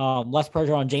 Less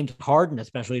pressure on James Harden,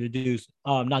 especially to do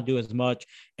not do as much.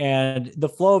 And the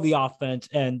flow of the offense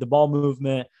and the ball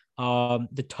movement,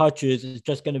 the touches is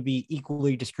just going to be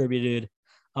equally distributed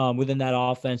within that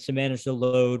offense to manage the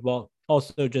load while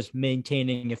also just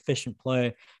maintaining efficient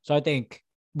play. So I think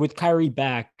with Kyrie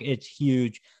back, it's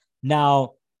huge.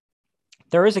 Now,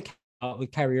 there is a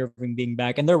with Kyrie Irving being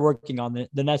back, and they're working on it.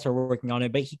 The Nets are working on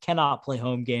it, but he cannot play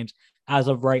home games as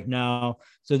of right now.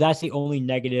 So that's the only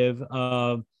negative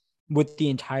with the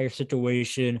entire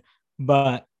situation.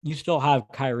 But you still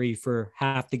have Kyrie for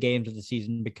half the games of the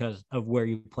season because of where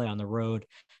you play on the road.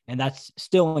 And that's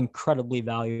still incredibly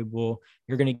valuable.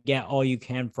 You're going to get all you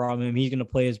can from him. He's going to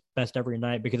play his best every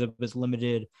night because of his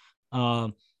limited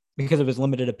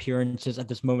appearances at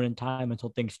this moment in time until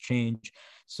things change.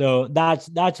 So that's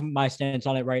my stance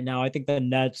on it right now. I think the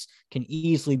Nets can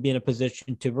easily be in a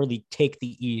position to really take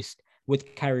the East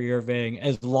with Kyrie Irving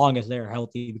as long as they're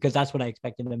healthy, because that's what I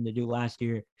expected them to do last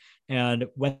year. And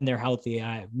when they're healthy,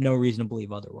 I have no reason to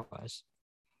believe otherwise.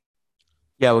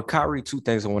 Yeah, with Kyrie, two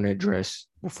things I want to address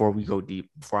before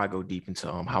I go deep into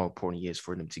how important it is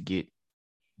for them to get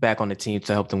back on the team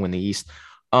to help them win the East.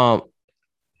 Um,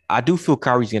 I do feel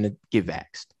Kyrie's going to get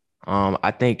vaxxed.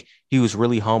 I think he was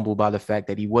really humbled by the fact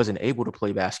that he wasn't able to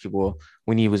play basketball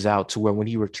when he was out, to where when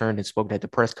he returned and spoke at the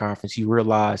press conference, he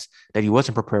realized that he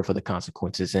wasn't prepared for the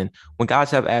consequences. And when guys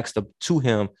have asked to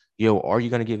him, yo, are you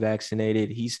going to get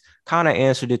vaccinated? He's kind of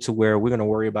answered it to where we're going to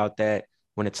worry about that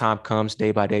when the time comes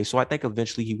day by day. So I think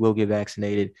eventually he will get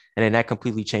vaccinated. And then that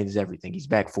completely changes everything. He's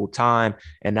back full time.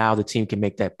 And now the team can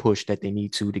make that push that they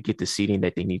need to get the seeding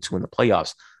that they need to in the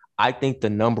playoffs. I think the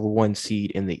number one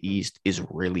seed in the East is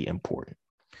really important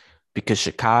because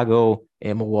Chicago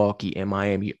and Milwaukee and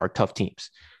Miami are tough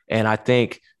teams. And I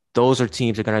think those are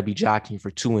teams that are going to be jockeying for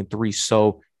 2 and 3.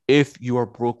 So if you're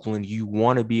Brooklyn, you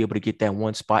want to be able to get that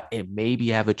one spot and maybe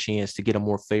have a chance to get a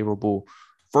more favorable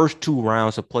first 2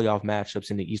 rounds of playoff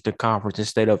matchups in the Eastern Conference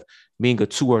instead of being a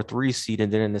 2 or 3 seed.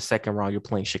 And then in the second round, you're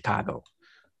playing Chicago,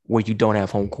 where you don't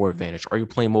have home court advantage, or you're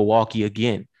playing Milwaukee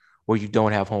again, where you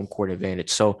don't have home court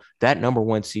advantage. So that number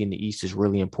one seed in the East is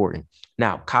really important.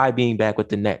 Now, Kai being back with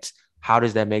the Nets, how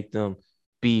does that make them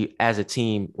be as a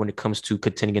team when it comes to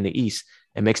contending in the East?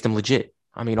 It makes them legit.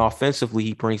 I mean, offensively,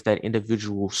 he brings that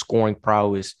individual scoring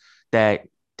prowess that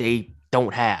they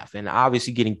don't have. And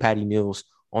obviously getting Patty Mills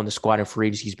on the squad and free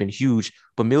agency has been huge,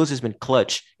 but Mills has been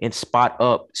clutch in spot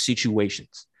up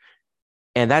situations.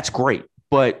 And that's great.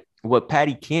 But what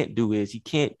Patty can't do is he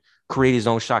can't create his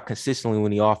own shot consistently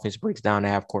when the offense breaks down the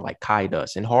half court like Kai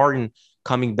does. And Harden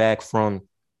coming back from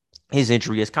his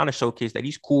injury has kind of showcased that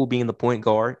he's cool being the point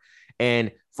guard.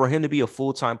 And for him to be a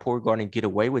full-time point guard and get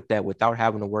away with that without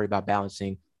having to worry about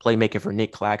balancing playmaking for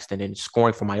Nick Claxton and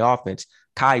scoring for my offense,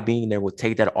 Kai being there will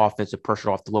take that offensive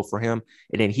pressure off the low for him.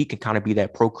 And then he can kind of be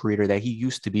that procreator that he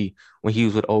used to be when he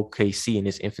was with OKC in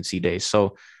his infancy days.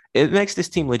 So it makes this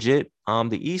team legit.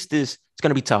 The East it's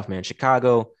going to be tough, man.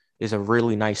 Chicago is a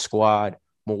really nice squad.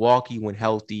 Milwaukee, when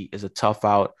healthy, is a tough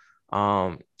out.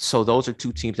 So those are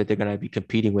 2 teams that they're going to be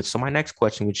competing with. So my next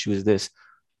question with you is this: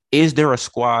 is there a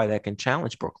squad that can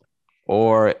challenge Brooklyn,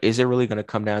 or is it really going to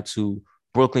come down to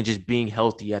Brooklyn just being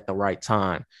healthy at the right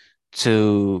time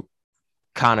to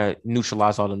kind of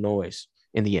neutralize all the noise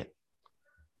in the end?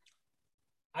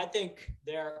 I think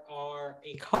there are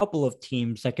a couple of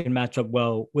teams that can match up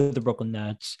well with the Brooklyn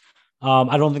Nets.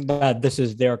 I don't think that this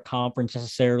is their conference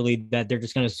necessarily, that they're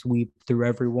just going to sweep through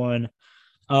everyone.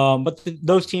 But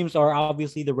those teams are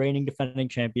obviously the reigning defending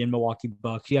champion, Milwaukee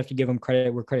Bucks. You have to give them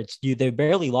credit where credit's due. They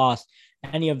barely lost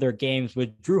any of their games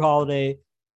with Drew Holiday,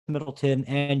 Middleton,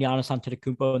 and Giannis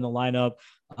Antetokounmpo in the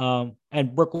lineup.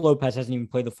 And Brook Lopez hasn't even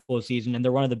played the full season, and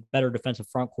they're one of the better defensive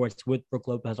front courts with Brook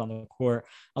Lopez on the court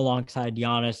alongside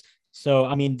Giannis. So,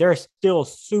 I mean, they're still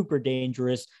super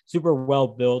dangerous, super well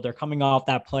built. They're coming off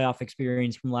that playoff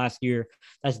experience from last year.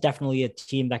 That's definitely a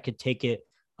team that could take it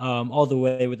all the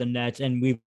way with the Nets, and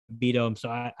we beat them. So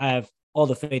I have all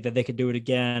the faith that they could do it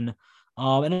again.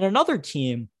 And then another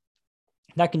team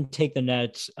that can take the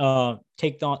Nets,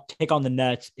 take on the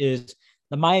Nets is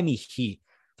the Miami Heat.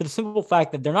 For the simple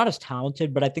fact that they're not as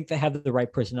talented, but I think they have the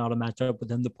right personnel to match up with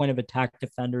them. The point of attack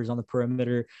defenders on the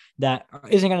perimeter that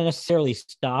isn't going to necessarily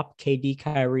stop KD,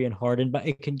 Kyrie, and Harden, but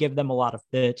it can give them a lot of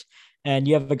fits. And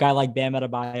you have a guy like Bam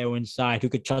Adebayo inside who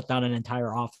could shut down an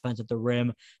entire offense at the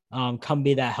rim, come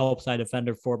be that help side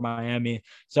defender for Miami.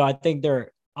 So I think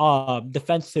their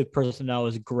defensive personnel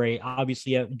is great.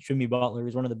 Obviously, Jimmy Butler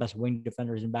is one of the best wing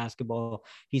defenders in basketball.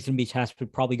 He's going to be tasked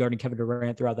with probably guarding Kevin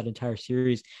Durant throughout that entire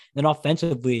series. Then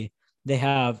offensively, they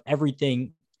have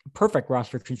everything. Perfect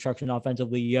roster construction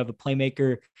offensively. You have a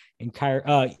playmaker in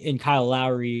Kyle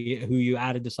Lowry, who you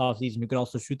added this offseason, who could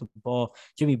also shoot the ball.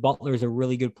 Jimmy Butler is a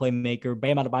really good playmaker.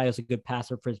 Bam Adebayo is a good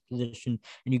passer for his position.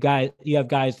 And you have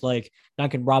guys like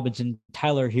Duncan Robinson,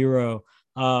 Tyler Hero,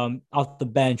 off the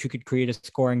bench who could create a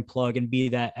scoring plug and be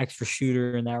that extra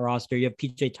shooter in that roster. You have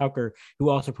PJ Tucker, who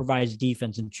also provides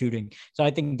defense and shooting. So I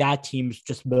think that team's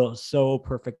just built so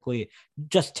perfectly,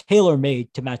 just tailor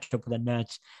made to match up with the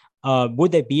Nets.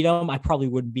 Would they beat them? I probably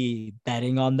wouldn't be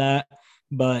betting on that,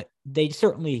 but they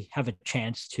certainly have a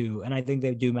chance to, and I think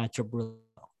they do match up really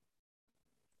well.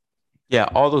 Yeah,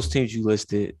 all those teams you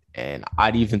listed, and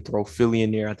I'd even throw Philly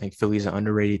in there. I think Philly is an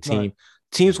underrated team. Right.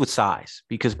 Teams with size,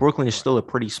 because Brooklyn is still a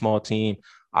pretty small team.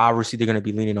 Obviously, they're going to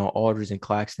be leaning on Aldridge and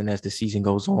Claxton as the season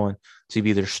goes on to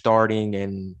be their starting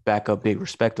and backup big,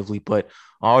 respectively. But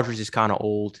Aldridge is kind of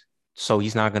old, so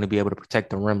he's not going to be able to protect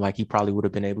the rim like he probably would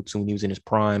have been able to when he was in his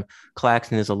prime.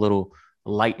 Claxton is a little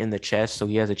light in the chest, so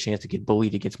he has a chance to get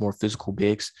bullied against more physical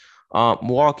bigs.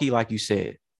 Milwaukee, like you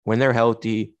said, when they're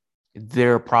healthy,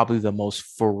 they're probably the most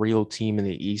for real team in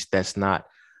the East that's not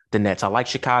the Nets. I like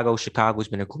Chicago. Chicago's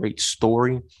been a great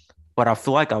story, but I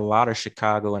feel like a lot of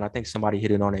Chicago, and I think somebody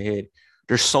hit it on the head,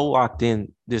 they're so locked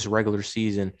in this regular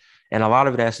season. And a lot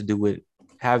of it has to do with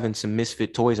having some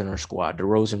misfit toys in our squad.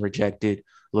 DeRozan rejected,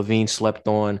 Levine slept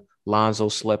on, Lonzo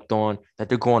slept on, that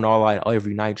they're going all out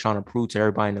every night trying to prove to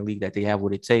everybody in the league that they have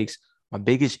what it takes. My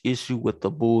biggest issue with the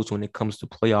Bulls when it comes to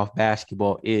playoff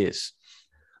basketball is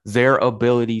their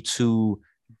ability to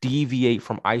deviate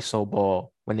from ISO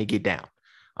ball when they get down.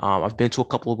 I've been to a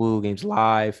couple of Blue games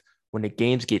live. When the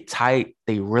games get tight,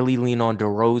 they really lean on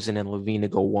DeRozan and Levine to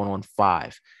go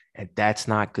 1-on-5. And that's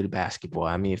not good basketball.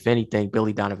 I mean, if anything,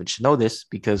 Billy Donovan should know this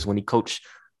because when he coached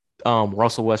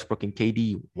Russell Westbrook and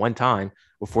KD one time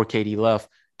before KD left,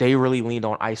 they really leaned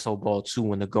on ISO ball too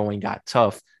when the going got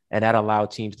tough. And that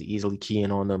allowed teams to easily key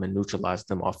in on them and neutralize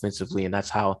them offensively. And that's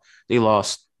how they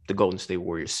lost the Golden State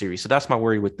Warriors series. So that's my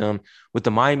worry with them. With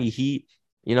the Miami Heat,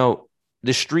 the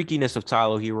streakiness of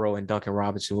Tyler Hero and Duncan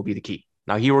Robinson will be the key.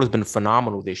 Now, Hero has been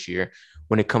phenomenal this year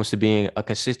when it comes to being a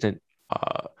consistent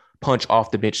punch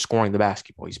off the bench scoring the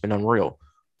basketball. He's been unreal.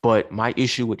 But my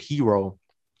issue with Hero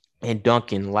and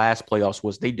Duncan last playoffs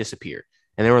was they disappeared.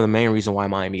 And they were the main reason why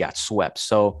Miami got swept.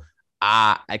 So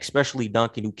especially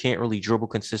Duncan, who can't really dribble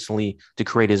consistently to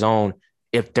create his own,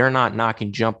 if they're not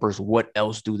knocking jumpers, what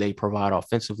else do they provide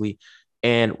offensively?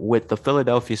 And with the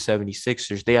Philadelphia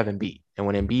 76ers, they have Embiid. And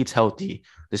when Embiid's healthy,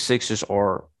 the Sixers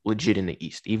are legit in the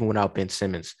East, even without Ben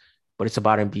Simmons. But it's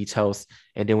about Embiid's health.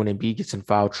 And then when Embiid gets in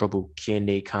foul trouble, can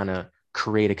they kind of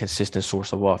create a consistent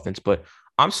source of offense? But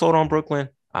I'm sold on Brooklyn.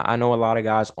 I know a lot of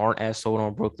guys aren't as sold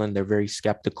on Brooklyn. They're very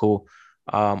skeptical.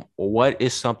 What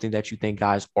is something that you think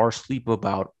guys are sleep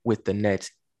about with the Nets,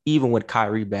 even with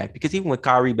Kyrie back? Because even with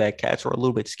Kyrie back, cats are a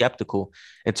little bit skeptical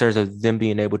in terms of them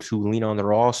being able to lean on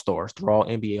their all-stars, their all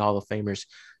NBA Hall of Famers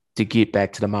to get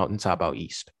back to the mountaintop out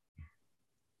East.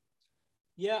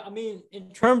 Yeah, I mean, in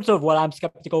terms of what I'm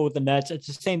skeptical with the Nets, it's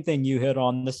the same thing you hit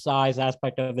on, the size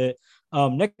aspect of it.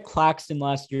 Nick Claxton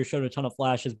last year showed a ton of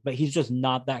flashes, but he's just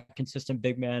not that consistent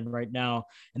big man right now.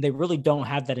 And they really don't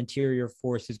have that interior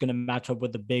force who's going to match up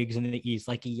with the bigs in the East,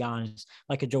 like a Giannis,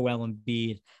 like a Joel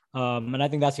Embiid. And I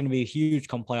think that's going to be a huge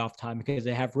come playoff time because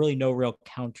they have really no real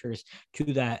counters to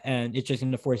that. And it's just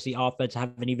going to force the offense to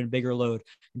have an even bigger load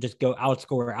and just go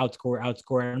outscore, outscore,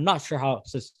 outscore. And I'm not sure how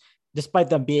it's just, despite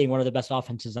them being one of the best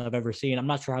offenses I've ever seen, I'm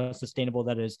not sure how sustainable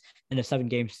that is in a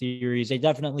 7-game series. They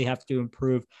definitely have to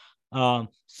improve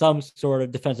some sort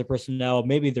of defensive personnel.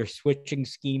 Maybe their switching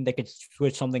scheme, they could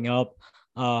switch something up.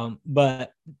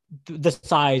 But the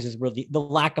size is really the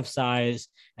lack of size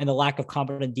and the lack of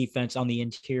competent defense on the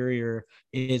interior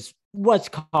is what's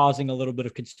causing a little bit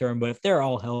of concern. But if they're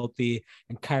all healthy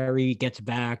and Kyrie gets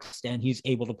back and he's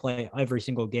able to play every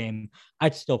single game,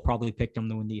 I'd still probably pick them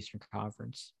to win the Eastern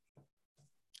Conference.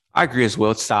 I agree as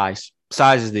well. It's size.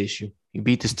 Size is the issue. You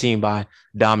beat this team by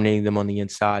dominating them on the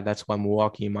inside. That's why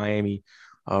Milwaukee and Miami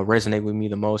resonate with me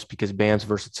the most because Bam's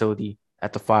versatility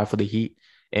at the 5 for the Heat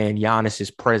and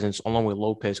Giannis's presence along with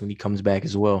Lopez when he comes back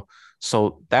as well.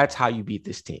 So that's how you beat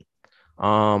this team.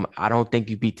 I don't think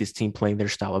you beat this team playing their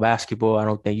style of basketball. I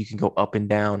don't think you can go up and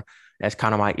down. That's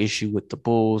kind of my issue with the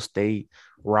Bulls. They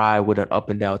ride with an up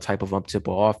and down type of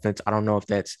up-tempo offense. I don't know if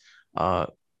that's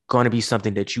going to be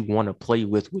something that you want to play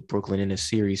with Brooklyn in this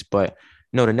series. But,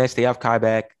 the Nets, they have Kai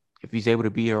back. If he's able to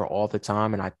be here all the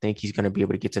time, and I think he's going to be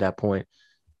able to get to that point,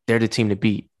 they're the team to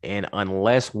beat. And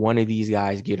unless one of these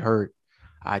guys get hurt,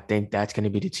 I think that's going to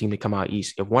be the team to come out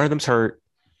East. If one of them's hurt,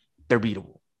 they're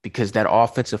beatable because that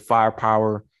offensive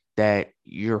firepower that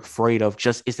you're afraid of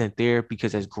just isn't there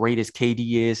because as great as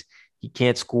KD is, he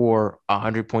can't score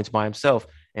 100 points by himself.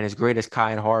 And as great as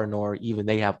Kai and Harden are, even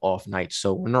they have off nights.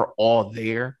 So when they're all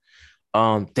there,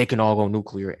 they can all go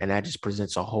nuclear, and that just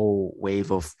presents a whole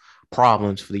wave of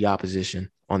problems for the opposition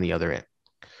on the other end.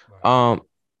 Right.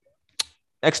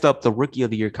 Next up, the Rookie of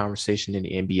the Year conversation in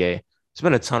the NBA. There's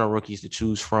been a ton of rookies to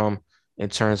choose from in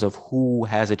terms of who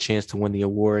has a chance to win the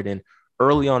award. And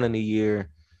early on in the year,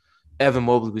 Evan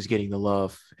Mobley was getting the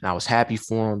love, and I was happy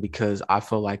for him because I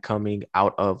feel like coming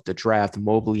out of the draft,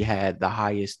 Mobley had the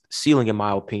highest ceiling, in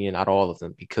my opinion, out of all of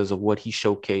them because of what he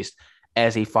showcased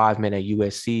as a 5-man at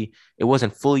USC. It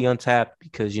wasn't fully untapped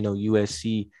because,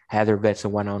 USC had their vets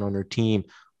and went out on their team,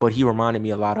 but he reminded me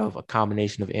a lot of a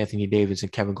combination of Anthony Davis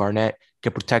and Kevin Garnett,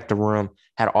 could protect the rim,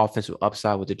 had offensive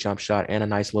upside with the jump shot and a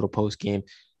nice little post game.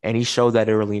 And he showed that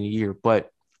early in the year, but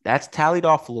that's tallied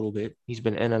off a little bit. He's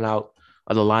been in and out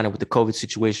of the lineup with the COVID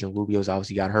situation. Rubio's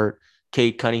obviously got hurt.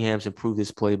 Cade Cunningham's improved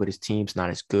his play, but his team's not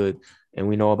as good. And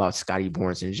we know about Scotty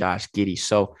Barnes and Josh Giddey.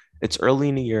 So it's early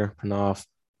in the year, Pranav.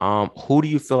 Who do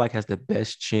you feel like has the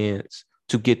best chance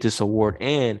to get this award?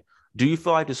 And do you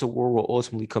feel like this award will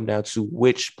ultimately come down to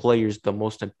which players the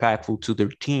most impactful to their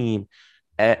team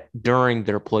during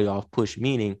their playoff push,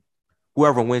 meaning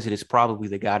whoever wins it is probably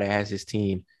the guy that has his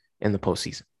team in the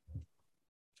postseason.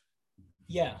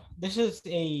 Yeah, this is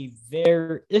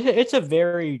it's a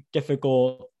very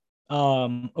difficult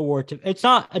award to it's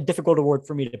not a difficult award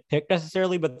for me to pick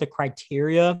necessarily, but the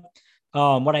criteria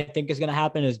what I think is going to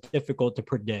happen is difficult to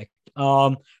predict.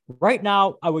 Right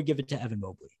now I would give it to Evan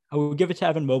Mobley. I would give it to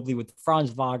Evan Mobley with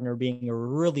Franz Wagner being a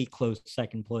really close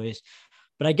second place.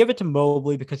 But I give it to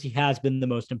Mobley because he has been the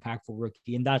most impactful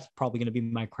rookie, and that's probably going to be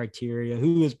my criteria.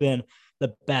 Who has been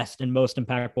the best and most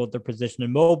impactful at their position?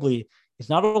 And Mobley is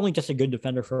not only just a good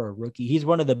defender for a rookie, he's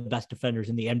one of the best defenders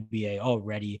in the NBA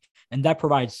already, and that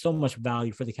provides so much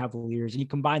value for the Cavaliers. And you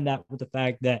combine that with the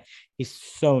fact that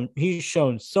he's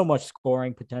shown so much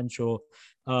scoring potential.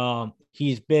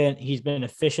 He's been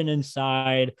efficient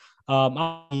inside.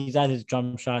 He's had his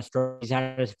jump shot struggle. He's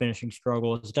had his finishing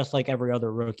struggles, just like every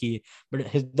other rookie. But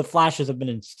the flashes have been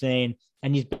insane,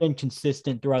 and he's been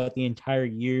consistent throughout the entire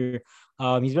year.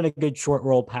 He's been a good short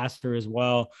roll passer as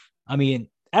well. I mean,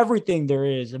 everything there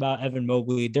is about Evan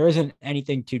Mobley, there isn't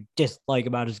anything to dislike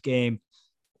about his game,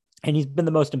 and he's been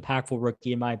the most impactful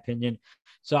rookie in my opinion.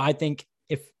 So I think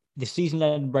if the season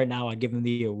ended right now, I'd give him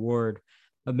the award.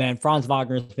 But man, Franz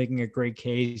Wagner is making a great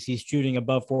case. He's shooting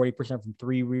above 40% from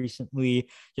three recently,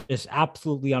 just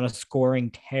absolutely on a scoring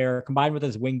tear. Combined with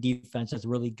his wing defense, that's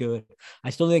really good.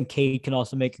 I still think Cade can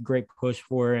also make a great push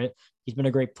for it. He's been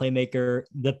a great playmaker,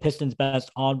 the Pistons' best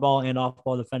on ball and off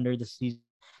ball defender this season.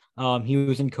 He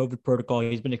was in COVID protocol.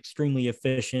 He's been extremely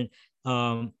efficient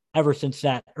ever since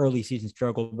that early season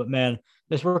struggle. But man,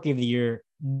 this rookie of the year,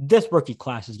 this rookie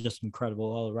class is just incredible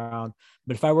all around.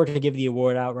 But if I were to give the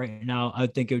award out right now, I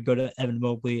think it would go to Evan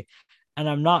Mobley. And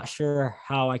I'm not sure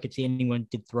how I could see anyone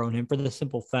dethrone him for the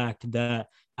simple fact that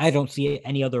I don't see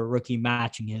any other rookie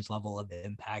matching his level of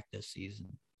impact this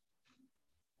season.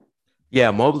 Yeah,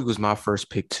 Mobley was my first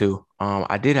pick too.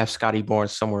 I did have Scotty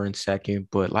Barnes somewhere in second,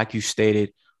 but like you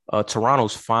stated,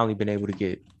 Toronto's finally been able to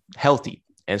get healthy.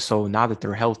 And so now that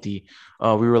they're healthy,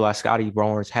 we realize Scotty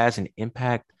Barnes has an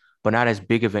impact, but not as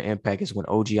big of an impact as when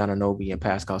OG Anunoby and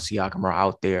Pascal Siakam are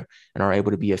out there and are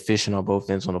able to be efficient on both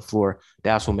ends on the floor.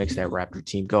 That's what makes that Raptor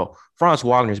team go. Franz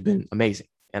Wagner's been amazing.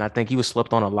 And I think he was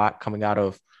slept on a lot coming out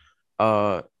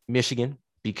of Michigan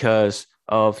because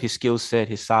of his skill set,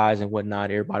 his size, and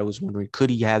whatnot. Everybody was wondering,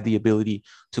 could he have the ability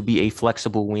to be a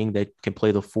flexible wing that can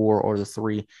play the four or the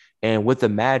three? And with the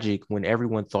Magic, when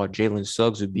everyone thought Jalen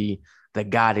Suggs would be the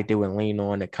guy that they would lean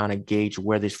on to kind of gauge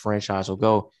where this franchise will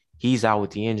go, he's out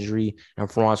with the injury,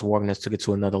 and Franz Wagner took it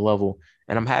to another level.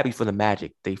 And I'm happy for the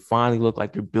Magic. They finally look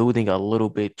like they're building a little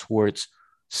bit towards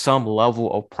some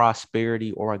level of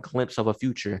prosperity or a glimpse of a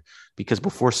future. Because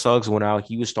before Suggs went out,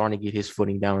 he was starting to get his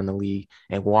footing down in the league,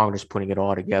 and Wagner's putting it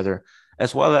all together.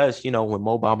 As well as, when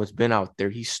Mo Bama's been out there,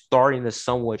 he's starting to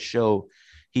somewhat show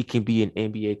he can be an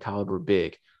NBA caliber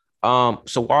big.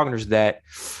 So Wagner's that.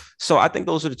 So I think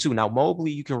those are the two. Now,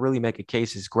 Mobley, you can really make a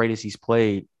case as great as he's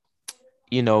played.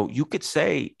 You could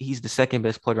say he's the second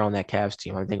best player on that Cavs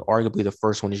team. I think arguably the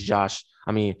first one is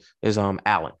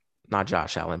Allen, not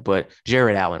Josh Allen, but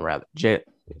Jared Allen rather. Jared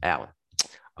Allen.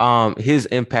 His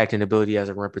impact and ability as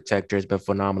a rim protector has been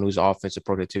phenomenal. His offensive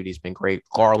productivity has been great.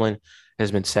 Garland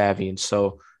has been savvy. And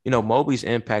so, Mobley's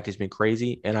impact has been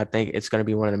crazy. And I think it's going to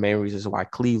be one of the main reasons why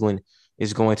Cleveland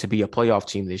is going to be a playoff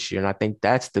team this year. And I think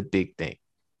that's the big thing.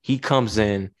 He comes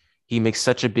in, he makes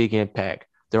such a big impact.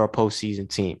 They're a postseason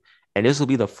team. And this will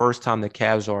be the first time the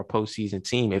Cavs are a postseason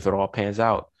team, if it all pans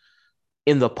out,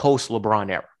 in the post-LeBron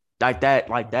era.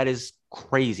 That is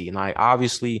crazy. And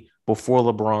obviously before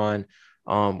LeBron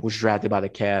was drafted by the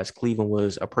Cavs, Cleveland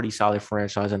was a pretty solid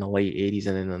franchise in the late 80s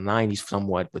and in the 90s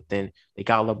somewhat, but then they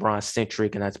got LeBron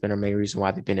centric, and that's been a main reason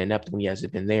why they've been inept when he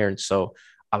hasn't been there. And so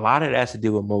a lot of that has to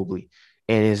do with Mobley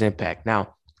and his impact.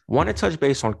 Now, want to touch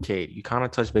base on Cade. You kind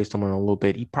of touched base on him a little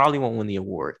bit. He probably won't win the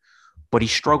award, but he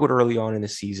struggled early on in the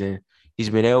season. He's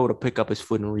been able to pick up his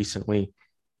footing recently.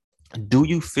 Do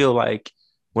you feel like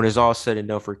when it's all said and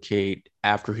done for Cade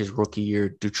after his rookie year,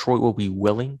 Detroit will be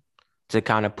willing to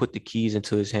kind of put the keys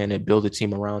into his hand and build a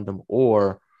team around him?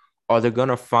 Or are they going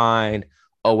to find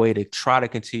a way to try to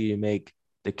continue to make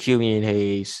the Killian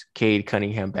Hayes, Cade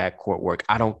Cunningham backcourt work?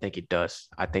 I don't think it does.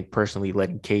 I think personally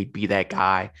letting Cade be that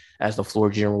guy as the floor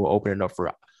general will open it up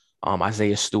for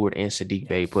Isaiah Stewart and Sadiq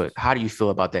Bey. But how do you feel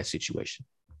about that situation?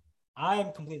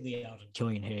 I'm completely out on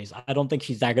Killian Hayes. I don't think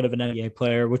he's that good of an NBA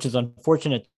player, which is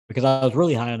unfortunate because I was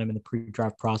really high on him in the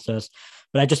pre-draft process,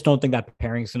 but I just don't think that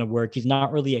pairing is going to work. He's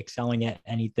not really excelling at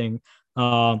anything.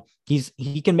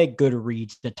 He can make good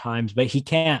reads at times, but he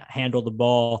can't handle the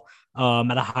ball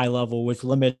at a high level, which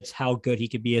limits how good he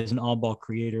could be as an on-ball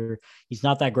creator. He's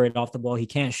not that great off the ball. He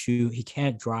can't shoot. He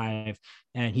can't drive,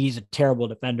 and he's a terrible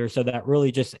defender. So that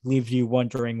really just leaves you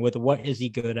wondering with what is he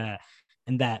good at,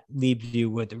 and that leaves you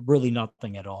with really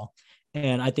nothing at all.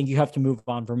 And I think you have to move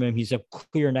on from him. He's a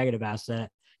clear negative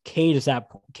asset. Cade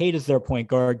is their point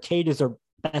guard. Cade is their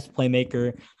best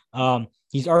playmaker.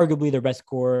 He's arguably their best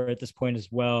scorer at this point as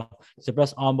well. He's their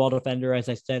best on-ball defender, as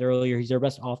I said earlier. He's their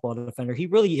best off-ball defender. He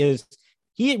really is.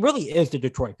 He really is the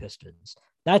Detroit Pistons.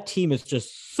 That team is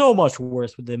just so much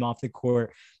worse with him off the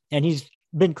court, and he's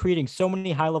been creating so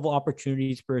many high-level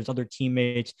opportunities for his other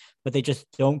teammates, but they just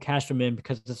don't cash them in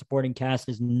because the supporting cast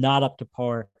is not up to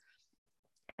par.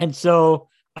 And so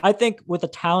I think with a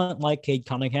talent like Cade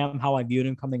Cunningham, how I viewed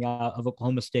him coming out of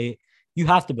Oklahoma State, you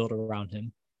have to build around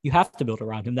him. You have to build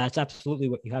around him. That's absolutely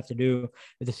what you have to do.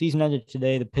 If the season ended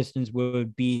today, the Pistons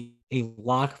would be a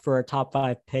lock for a top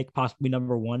 5 pick, possibly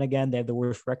number 1 again. They have the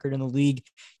worst record in the league.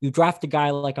 You draft a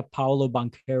guy like a Paolo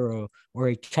Banchero or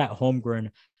a Chet Holmgren,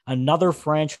 another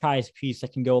franchise piece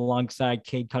that can go alongside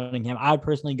Cade Cunningham. I'd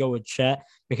personally go with Chet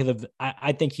because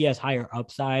I think he has higher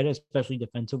upside, especially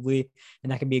defensively,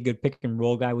 and that can be a good pick and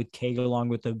roll guy with Cade along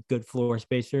with a good floor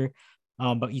spacer.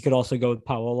 But you could also go with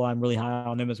Paolo. I'm really high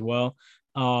on him as well.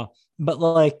 But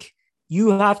like you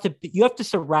have to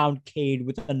surround Cade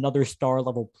with another star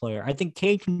level player. I think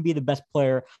Cade can be the best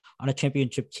player on a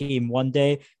championship team one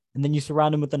day, and then you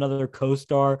surround him with another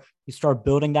co-star. You start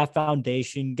building that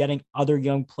foundation, getting other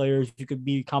young players who could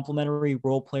be complementary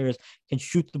role players, can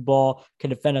shoot the ball, can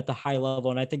defend at the high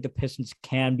level. And I think the Pistons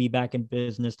can be back in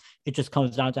business. It just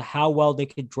comes down to how well they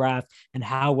could draft and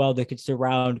how well they could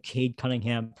surround Cade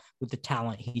Cunningham with the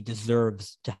talent he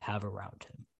deserves to have around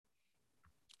him.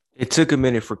 It took a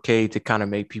minute for Cade to kind of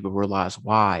make people realize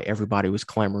why everybody was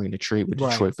clamoring to trade with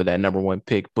Right. Detroit for that number 1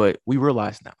 pick, but we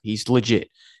realize now he's legit.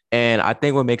 And I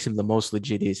think what makes him the most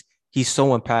legit is he's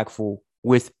so impactful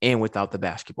with and without the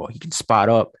basketball. He can spot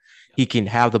up, he can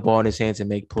have the ball in his hands and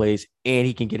make plays, and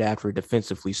he can get after it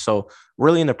defensively. So,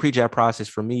 really, in the pre-draft process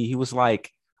for me, he was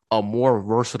like a more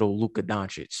versatile Luka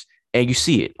Doncic. And you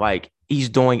see it, like he's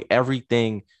doing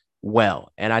everything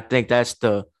well. And I think that's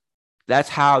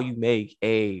how you make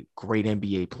a great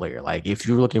NBA player. Like if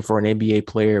you're looking for an NBA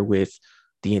player with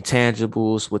the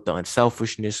intangibles, with the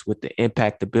unselfishness, with the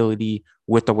impactability,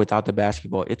 with or without the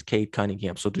basketball, it's Cade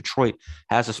Cunningham. So Detroit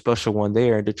has a special one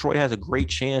there. And Detroit has a great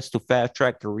chance to fast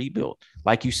track the rebuild.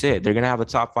 Like you said, they're going to have a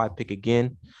top 5 pick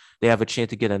again. They have a chance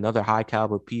to get another high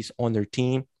caliber piece on their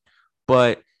team.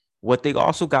 But what they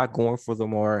also got going for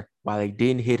them are while they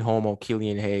didn't hit home on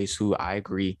Killian Hayes, who I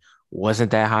agree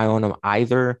wasn't that high on him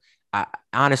either.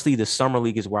 Honestly, the summer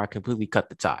league is where I completely cut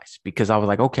the ties because I was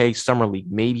like, okay, summer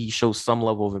league, maybe he shows some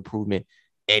level of improvement,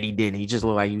 and he didn't. He just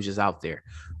looked like he was just out there.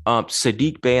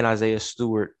 Sadiq Bey and Isaiah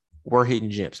Stewart were hitting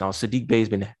gems. Now, Sadiq Bey has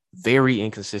been very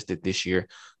inconsistent this year.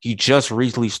 He just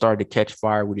recently started to catch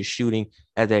fire with his shooting,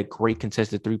 had that great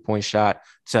contested 3-point shot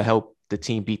to help the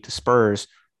team beat the Spurs.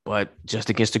 But just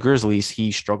against the Grizzlies,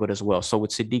 he struggled as well. So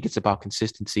with Sadiq, it's about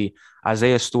consistency.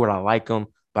 Isaiah Stewart, I like him,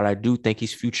 but I do think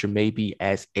his future may be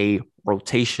as a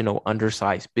rotational,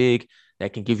 undersized big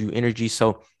that can give you energy.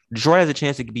 So Detroit has a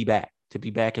chance to be back,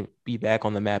 and be back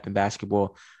on the map in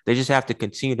basketball. They just have to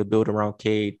continue to build around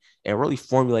Cade and really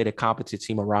formulate a competent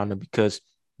team around him because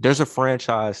there's a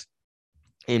franchise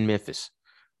in Memphis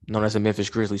known as the Memphis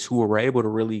Grizzlies who were able to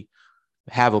really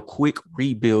have a quick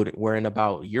rebuild where in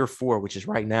about year 4, which is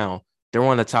right now, they're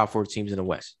one of the top 4 teams in the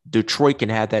West. Detroit can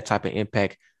have that type of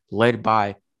impact led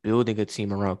by building a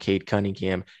team around Cade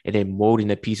Cunningham and then molding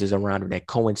the pieces around him that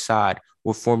coincide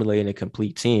with formulating a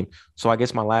complete team. So I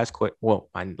guess my last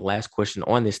question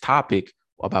on this topic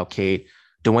about Cade,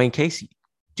 Dwayne Casey,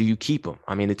 do you keep him?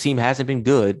 I mean, the team hasn't been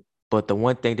good, but the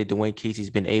one thing that Dwayne Casey's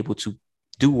been able to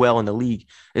do well in the league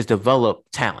is develop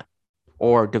talent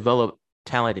or develop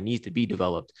talent that needs to be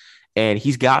developed. And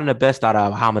he's gotten the best out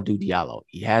of Hamidou Diallo.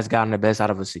 He has gotten the best out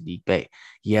of a Sadiq Bey.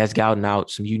 He has gotten out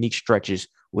some unique stretches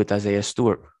with Isaiah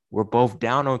Stewart. We're both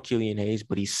down on Killian Hayes,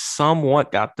 but he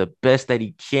somewhat got the best that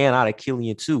he can out of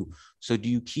Killian too. So do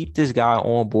you keep this guy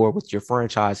on board with your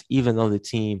franchise, even though the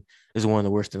team is one of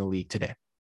the worst in the league today?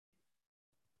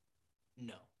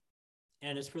 No.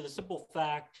 And it's for the simple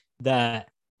fact that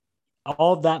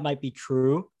all of that might be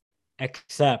true,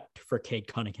 except for Cade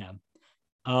Cunningham.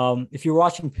 If you're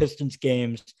watching Pistons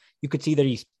games, you could see that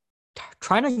he's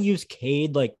trying to use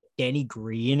Cade like Danny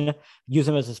Green, use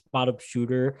him as a spot up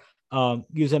shooter.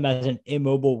 use him as an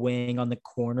immobile wing on the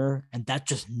corner, and that's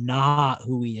just not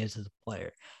who he is as a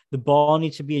player. The ball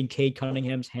needs to be in Cade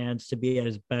Cunningham's hands to be at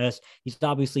his best. He's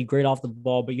obviously great off the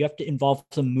ball, but you have to involve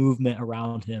some movement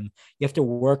around him. You have to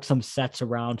work some sets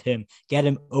around him, get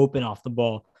him open off the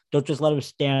ball. Don't just let him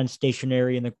stand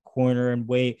stationary in the corner and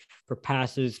wait for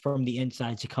passes from the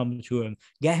inside to come to him.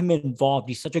 Get him involved.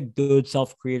 He's such a good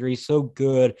self creator. He's so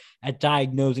good at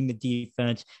diagnosing the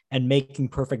defense and making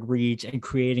perfect reads and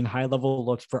creating high level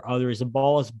looks for others. The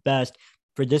ball is best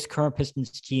for this current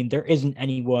Pistons team. There isn't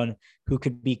anyone who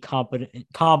could be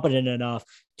competent enough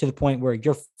to the point where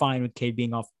you're fine with Cade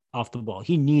being off the ball.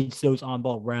 He needs those on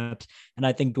ball reps, and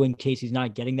I think Dwayne Casey's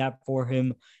not getting that for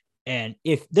him. And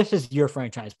if this is your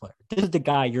franchise player, this is the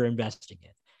guy you're investing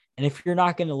in. And if you're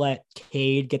not going to let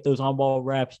Cade get those on ball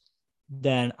reps,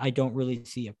 then I don't really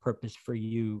see a purpose for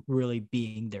you really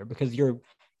being there, because your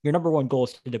number one goal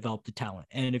is to develop the talent.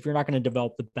 And if you're not going to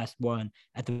develop the best one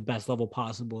at the best level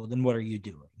possible, then what are you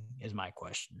doing is my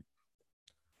question.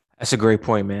 That's a great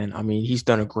point, man. I mean, he's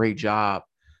done a great job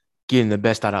getting the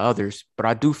best out of others, but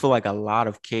I do feel like a lot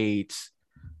of Cade's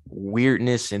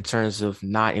weirdness in terms of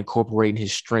not incorporating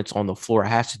his strengths on the floor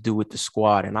has to do with the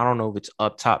squad. And I don't know if it's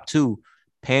up top too,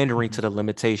 pandering to the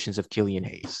limitations of Killian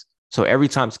Hayes. So every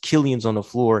time Killian's on the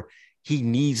floor, he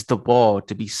needs the ball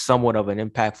to be somewhat of an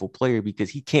impactful player because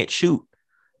he can't shoot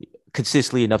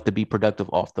consistently enough to be productive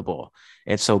off the ball.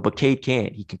 And so, but Cade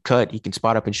can. He can cut, he can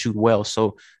spot up and shoot well.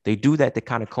 So they do that to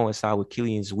kind of coincide with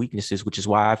Killian's weaknesses, which is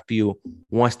why I feel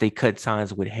once they cut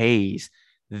ties with Hayes,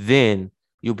 then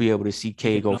you'll be able to see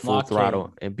Cade go full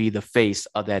throttle and be the face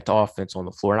of that offense on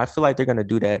the floor. And I feel like they're going to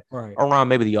do that around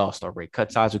maybe the All-Star break. Cut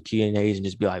ties with Killian Hayes and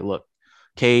just be like, look,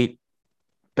 Cade,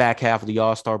 back half of the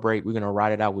All-Star break, we're going to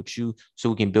ride it out with you so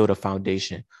we can build a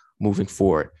foundation moving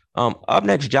forward. Up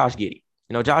next, Josh Giddey.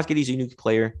 You know, Josh Giddey's a unique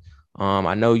player.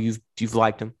 I know you've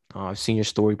liked him. I've seen your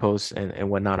story posts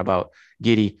and whatnot about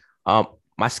Giddey.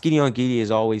 My skinny on Giddey has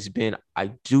always been,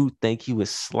 I do think he was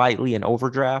slightly an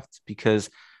overdraft because,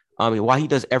 while he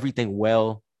does everything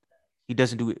well, he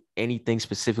doesn't do anything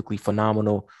specifically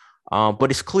phenomenal.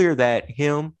 But it's clear that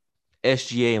him,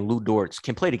 SGA, and Lou Dortz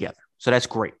can play together. So that's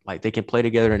great. Like, they can play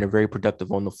together and they're very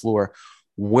productive on the floor.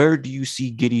 Where do you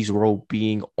see Giddey's role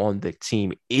being on the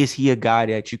team? Is he a guy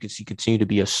that you can see continue to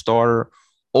be a starter?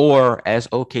 Or, as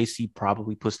OKC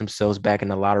probably puts themselves back in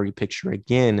the lottery picture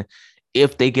again,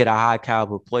 if they get a high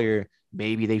caliber player,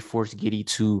 maybe they force Giddey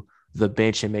to the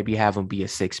bench and maybe have him be a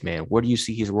six man. Where do you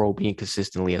see his role being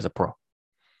consistently as a pro?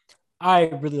 I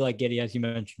really like Giddey, as you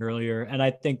mentioned earlier, and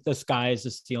I think the sky is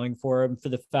the ceiling for him for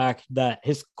the fact that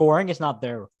his scoring is not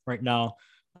there right now.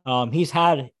 He's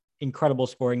had incredible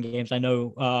scoring games. I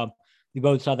know we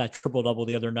both saw that triple double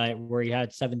the other night where he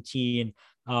had 17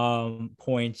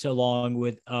 points along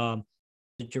with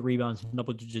rebounds and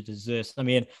double digit assists. I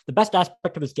mean, the best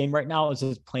aspect of his game right now is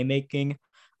his playmaking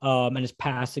and his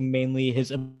passing mainly.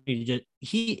 His ability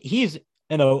he's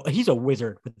a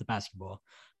wizard with the basketball.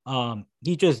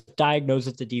 He just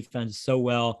diagnoses the defense so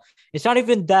well. It's not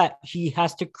even that he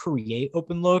has to create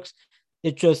open looks.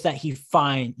 It's just that he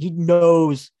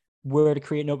knows where to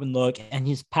create an open look, and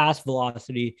his pass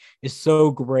velocity is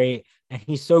so great, and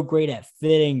he's so great at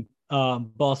fitting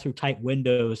balls through tight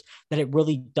windows that it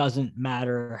really doesn't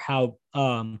matter how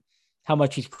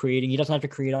much he's creating. He doesn't have to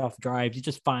create off drives. He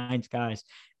just finds guys.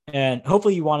 And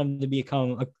hopefully you want him to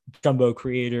become a jumbo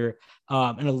creator,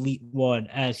 an elite one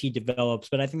as he develops.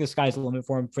 But I think the sky's the limit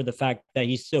for him for the fact that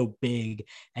he's so big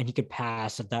and he could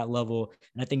pass at that level.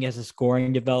 And I think as his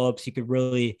scoring develops, he could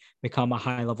really become a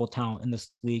high level talent in this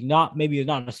league. Maybe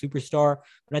not a superstar,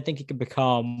 but I think he could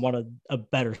become a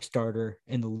better starter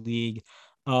in the league.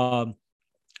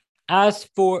 As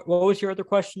for, what was your other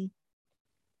question?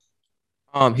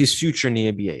 His future in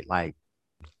the NBA. Like,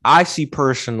 I see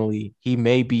personally, he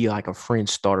may be like a fringe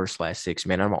starter / six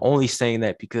man. I'm only saying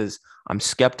that because I'm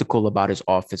skeptical about his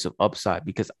offensive upside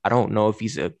because I don't know if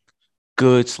he's a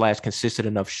good / consistent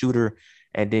enough shooter.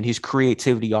 And then his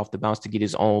creativity off the bounce to get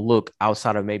his own look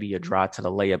outside of maybe a drive to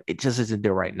the layup, it just isn't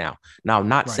there right now. Now, I'm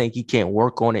not saying he can't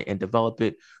work on it and develop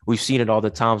it. We've seen it all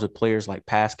the times with players like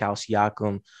Pascal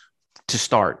Siakam to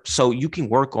start. So you can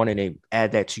work on it and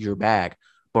add that to your bag.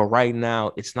 But right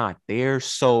now, it's not there.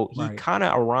 So he kind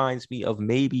of reminds me of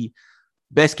maybe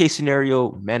best case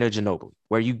scenario, Manu Ginobili,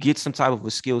 where you get some type of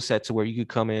a skill set to where you could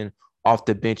come in off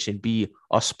the bench and be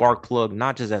a spark plug,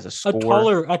 not just as a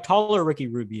scorer. A taller Ricky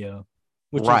Rubio,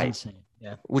 which is insane.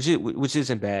 Yeah, which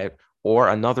isn't bad. Or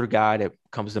another guy that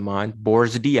comes to mind,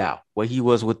 Boris Diaw, where he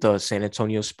was with the San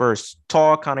Antonio Spurs.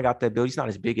 Tall, kind of got that build. He's not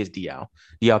as big as Diaw.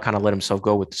 Diaw kind of let himself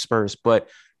go with the Spurs, but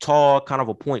tall, kind of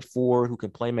a point forward who can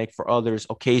play make for others.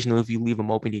 Occasionally, if you leave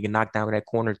him open, he can knock down that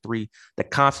corner three, the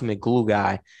consummate glue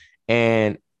guy.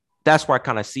 And that's where I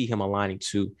kind of see him aligning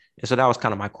to. And so that was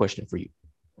kind of my question for you.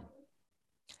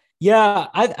 Yeah,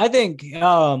 I think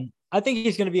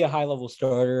he's going to be a high level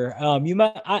starter.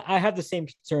 I have the same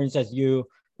concerns as you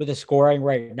with the scoring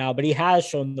right now, but he has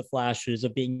shown the flashes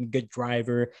of being a good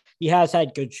driver. He has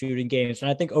had good shooting games, and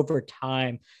I think over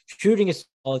time, shooting is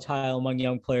volatile among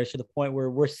young players to the point where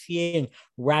we're seeing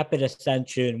rapid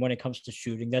ascension when it comes to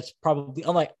shooting. That's probably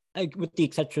unlike, like, with the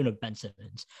exception of Ben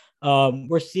Simmons.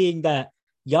 We're seeing that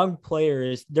young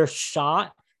players, their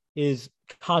shot is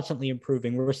constantly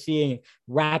improving. We're seeing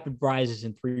rapid rises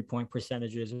in 3-point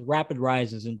percentages, rapid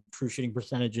rises in true shooting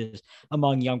percentages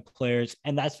among young players.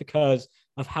 And that's because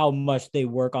of how much they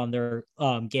work on their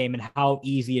game and how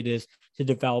easy it is to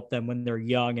develop them when they're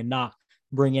young and not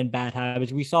bring in bad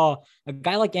habits. We saw a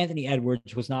guy like Anthony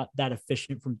Edwards was not that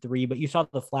efficient from three, but you saw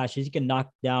the flashes. He can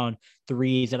knock down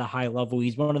threes at a high level.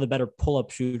 He's one of the better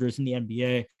pull-up shooters in the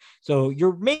NBA. So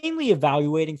you're mainly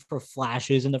evaluating for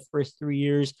flashes in the first 3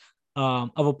 years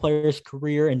of a player's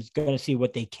career and going to see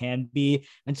what they can be.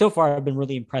 And so far, I've been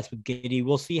really impressed with Giddey.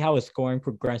 We'll see how his scoring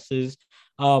progresses.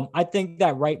 I think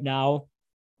that right now,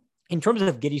 in terms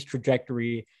of Giddey's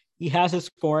trajectory, he has his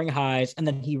scoring highs and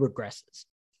then he regresses.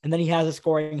 And then he has his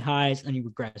scoring highs and he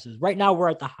regresses. Right now, we're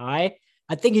at the high.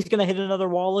 I think he's going to hit another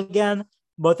wall again,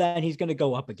 but then he's going to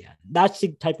go up again. That's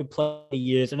the type of play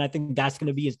he is. And I think that's going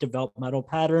to be his developmental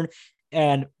pattern.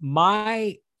 And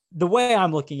the way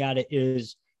I'm looking at it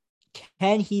is,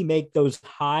 can he make those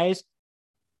highs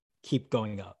keep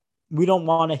going up? We don't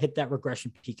want to hit that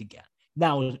regression peak again.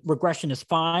 Now, regression is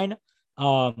fine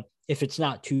if it's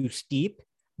not too steep,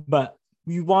 but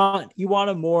you want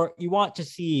to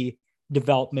see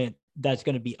development that's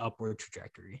going to be upward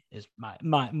trajectory is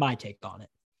my take on it.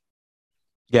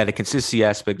 Yeah, the consistency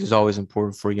aspect is always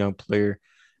important for a young player.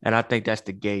 And I think that's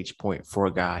the gauge point for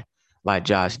a guy like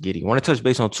Josh Giddey. I want to touch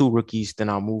base on two rookies, then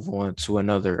I'll move on to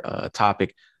another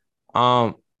topic.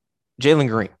 Jalen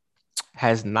Green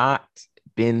has not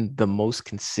been the most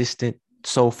consistent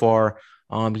so far.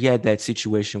 He had that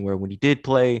situation where when he did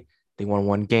play, they won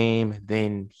one game,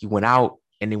 then he went out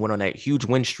and they went on that huge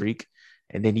win streak,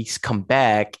 and then he's come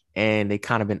back and they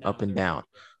kind of been up and down.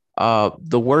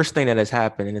 The worst thing that has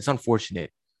happened, and it's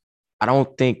unfortunate, I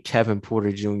don't think Kevin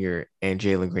Porter Jr. and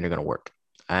Jalen Green are going to work.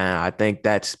 And I think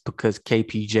that's because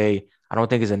KPJ, I don't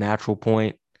think is a natural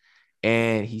point,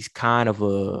 and he's kind of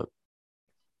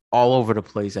all over the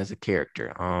place as a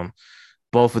character.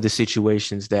 Both of the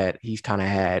situations that he's kind of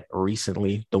had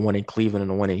recently, the one in Cleveland and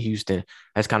the one in Houston,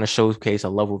 has kind of showcased a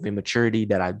level of immaturity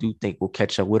that I do think will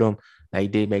catch up with him. Now, he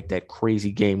did make that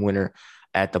crazy game winner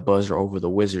at the buzzer over the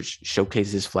Wizards,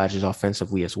 showcases his flashes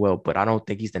offensively as well, but I don't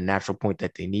think he's the natural point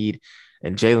that they need.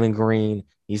 And Jalen Green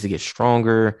needs to get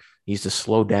stronger, needs to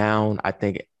slow down. I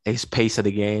think his pace of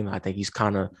the game, I think he's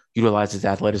kind of utilized his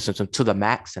athleticism to the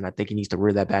max, and I think he needs to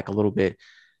rear that back a little bit.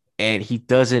 And he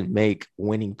doesn't make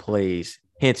winning plays.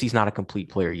 Hence, he's not a complete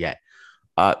player yet.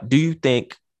 Do you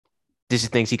think this is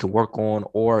things he can work on,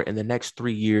 or in the next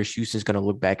 3 years, Houston's going to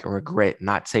look back and regret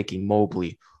not taking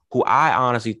Mobley, who I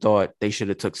honestly thought they should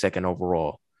have took second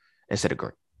overall instead of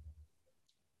Green?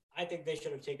 I think they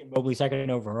should have taken Mobley second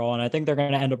overall, and I think they're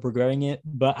going to end up regretting it.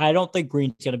 But I don't think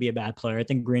Green's going to be a bad player. I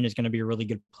think Green is going to be a really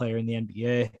good player in the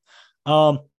NBA.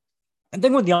 The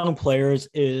thing with young players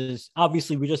is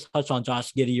obviously we just touched on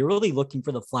Josh Giddey. You're really looking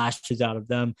for the flashes out of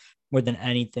them more than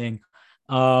anything.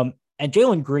 And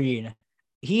Jalen Green,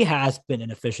 he has been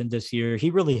inefficient this year. He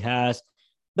really has.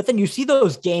 But then you see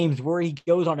those games where he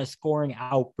goes on a scoring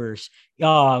outburst,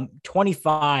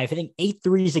 25, hitting 8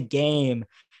 threes a game.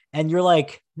 And you're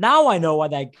like, now I know why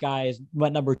that guy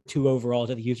went number 2 overall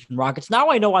to the Houston Rockets. Now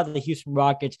I know why the Houston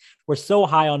Rockets were so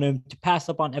high on him to pass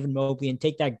up on Evan Mobley and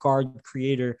take that guard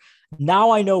creator.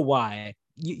 Now I know why.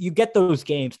 You get those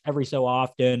games every so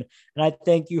often. And I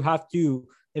think you have to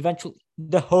eventually,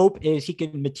 the hope is he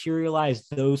can materialize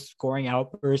those scoring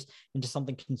outbursts into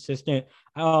something consistent.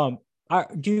 Do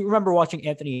you remember watching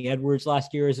Anthony Edwards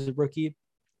last year as a rookie?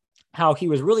 How he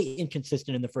was really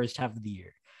inconsistent in the first half of the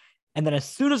year. And then as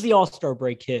soon as the All-Star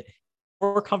break hit,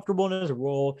 more comfortable in his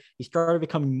role, he started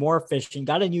becoming more efficient,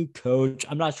 got a new coach.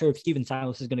 I'm not sure if Steven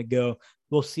Silas is going to go.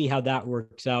 We'll see how that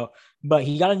works out. But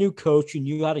he got a new coach who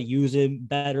knew how to use him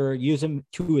better, use him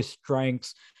to his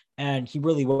strengths, and he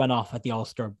really went off at the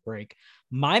All-Star break.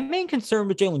 My main concern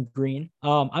with Jalen Green,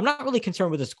 I'm not really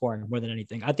concerned with his scoring more than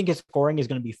anything. I think his scoring is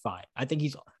going to be fine. I think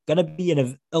he's going to be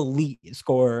an elite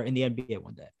scorer in the NBA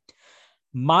one day.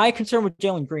 My concern with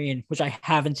Jalen Green, which I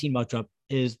haven't seen much of,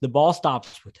 is the ball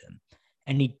stops with him.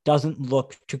 and he doesn't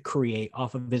look to create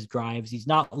off of his drives. He's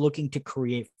not looking to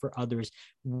create for others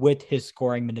with his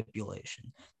scoring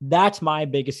manipulation. That's my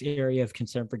biggest area of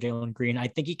concern for Jalen Green. I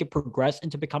think he could progress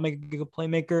into becoming a good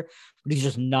playmaker, but he's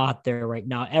just not there right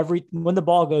now. When the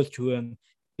ball goes to him,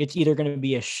 it's either going to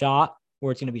be a shot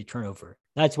or it's going to be a turnover.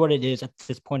 That's what it is at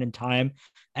this point in time.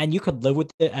 And you could live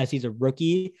with it as he's a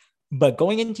rookie. But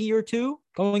going into year 2,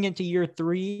 going into year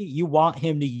 3, you want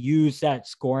him to use that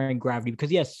scoring gravity because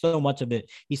he has so much of it.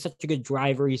 He's such a good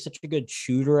driver. He's such a good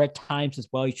shooter at times as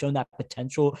well. He's shown that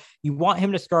potential. You want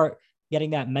him to start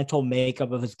getting that mental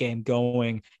makeup of his game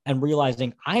going and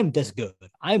realizing I'm this good.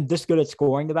 I'm this good at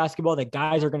scoring the basketball that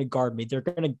guys are going to guard me. They're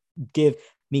going to give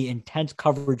me intense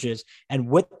coverages. And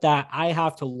with that, I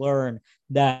have to learn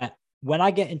that when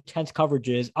I get intense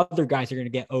coverages, other guys are going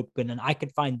to get open and I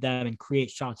could find them and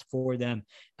create shots for them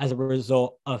as a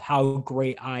result of how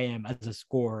great I am as a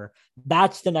scorer.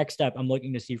 That's the next step I'm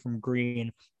looking to see from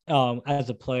Green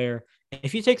as a player.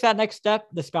 If he takes that next step,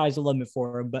 the sky's the limit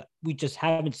for him, but we just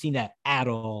haven't seen that at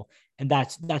all. And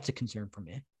that's a concern for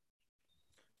me.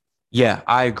 Yeah,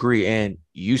 I agree. And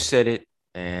you said it,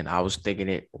 and I was thinking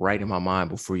it right in my mind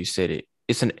before you said it.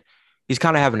 He's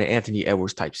kind of having an Anthony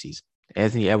Edwards type season.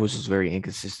 Anthony Edwards was very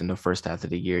inconsistent the first half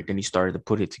of the year. Then he started to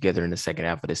put it together in the second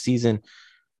half of the season.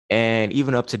 And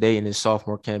even up to date in his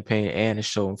sophomore campaign and is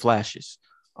showing flashes.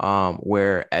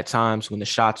 Where at times when the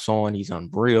shot's on, he's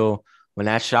unreal. When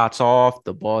that shot's off,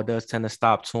 the ball does tend to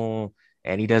stop to him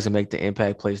and he doesn't make the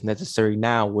impact plays necessary.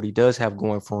 Now, what he does have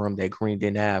going for him that Green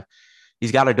didn't have,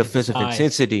 he's got a defensive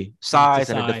intensity, size,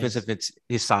 and a defensive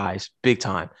his size, big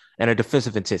time, and a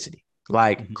defensive intensity.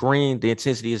 Like Green, the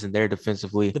intensity isn't there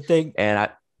defensively. The thing, and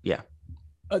yeah.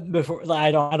 Before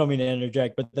I don't mean to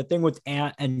interject, but the thing with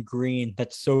Ant and Green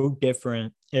that's so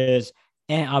different is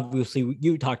Ant, obviously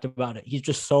you talked about it. He's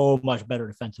just so much better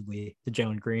defensively than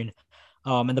Jalen Green.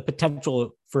 And the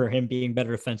potential for him being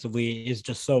better defensively is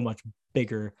just so much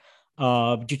bigger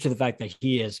due to the fact that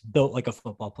he is built like a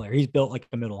football player. He's built like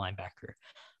a middle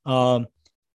linebacker.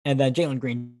 And then Jalen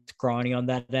Green's scrawny on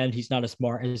that end. He's not as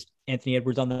smart as Anthony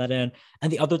Edwards on that end.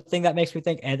 And the other thing that makes me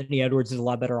think Anthony Edwards is a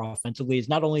lot better offensively is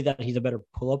not only that he's a better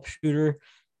pull-up shooter,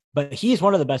 but he's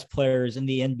one of the best players in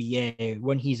the NBA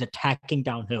when he's attacking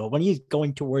downhill. When he's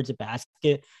going towards a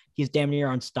basket, he's damn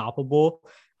near unstoppable.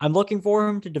 I'm looking for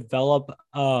him to develop.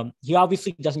 He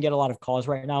obviously doesn't get a lot of calls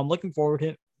right now. I'm looking forward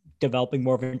to developing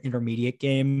more of an intermediate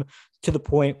game to the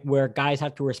point where guys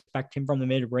have to respect him from the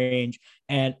mid-range.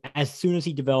 And as soon as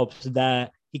he develops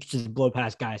that, he can just blow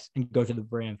past guys and go to the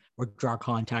rim or draw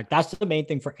contact. That's the main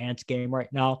thing for Ant's game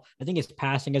right now. I think his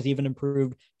passing has even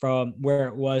improved from where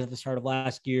it was at the start of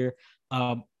last year.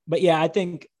 But yeah, I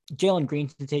think Jalen Green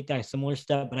to take that similar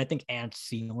step, but I think Ant's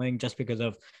ceiling, just because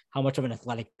of how much of an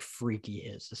athletic freak he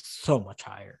is so much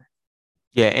higher.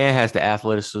 Yeah, Ant has the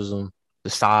athleticism, the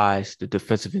size, the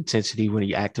defensive intensity when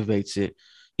he activates it.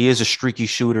 He is a streaky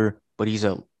shooter, but he's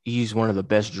one of the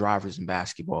best drivers in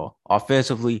basketball.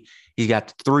 Offensively, he's got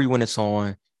the three when it's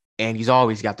on, and he's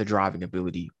always got the driving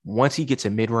ability. Once he gets a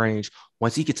mid-range,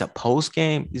 once he gets a post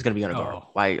game, he's gonna be on a guard.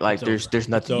 Like there's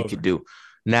nothing you can do.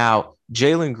 Now,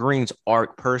 Jalen Green's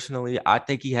arc, personally, I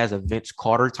think he has a Vince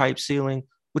Carter type ceiling,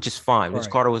 which is fine. Vince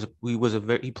Carter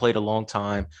he played a long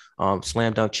time,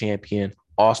 slam dunk champion,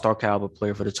 all-star caliber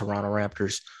player for the Toronto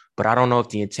Raptors. But I don't know if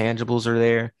the intangibles are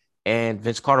there. And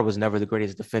Vince Carter was never the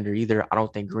greatest defender either. I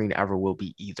don't think Green ever will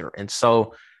be either. And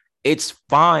so it's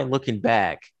fine looking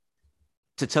back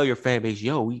to tell your fan base,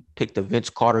 yo, we picked a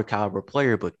Vince Carter caliber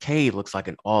player, but Cade looks like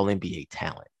an all NBA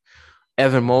talent.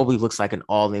 Evan Mobley looks like an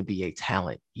all NBA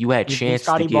talent. You had chance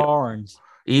to get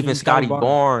even Scotty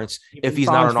Barnes, if he's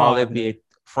not an all NBA.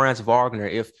 Franz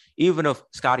Wagner, even if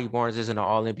Scotty Barnes isn't an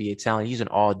all NBA talent, he's an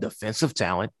all defensive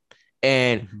talent.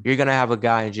 And you're gonna have a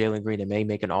guy in Jalen Green that may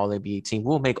make an all NBA team.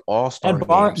 We'll make all-star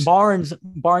games.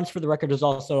 Barnes, for the record, is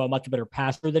also a much better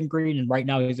passer than Green, and right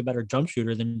now he's a better jump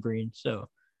shooter than Green. So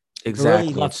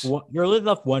exactly, you're really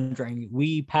left wondering.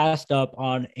 We passed up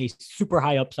on a super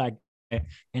high upside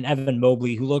and Evan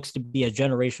Mobley, who looks to be a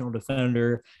generational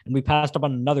defender, and we passed up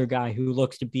on another guy who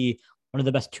looks to be one of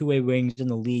the best two-way wings in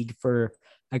the league for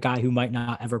a guy who might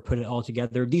not ever put it all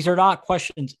together. These are not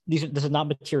questions. This is not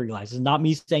materialized. This is not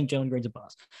me saying Jalen Green's a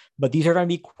bust, but these are going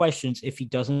to be questions if he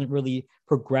doesn't really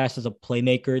progress as a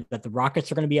playmaker that the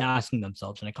Rockets are going to be asking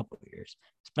themselves in a couple of years,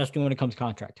 especially when it comes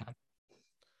contract time.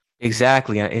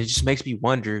 Exactly. And it just makes me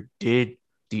wonder, did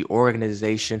the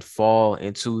organization fall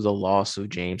into the loss of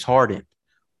James Harden?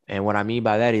 And what I mean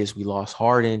by that is we lost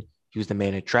Harden. He was the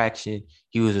main attraction.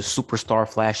 He was a superstar,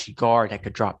 flashy guard that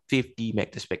could drop 50,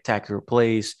 make the spectacular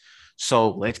plays.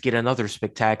 So let's get another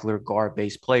spectacular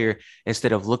guard-based player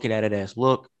instead of looking at it as,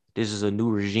 look, this is a new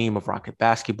regime of Rocket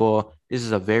basketball. This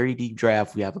is a very deep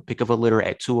draft. We have a pick of a litter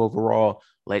at 2 overall.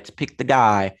 Let's pick the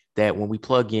guy that when we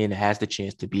plug in has the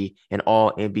chance to be an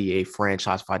all NBA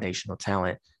franchise foundational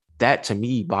talent. That to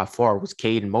me by far was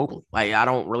Cade and Mobley. Like I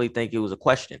don't really think it was a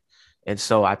question. And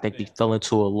so I think they fell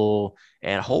into a lull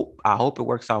and I hope it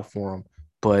works out for them.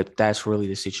 But that's really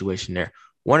the situation there.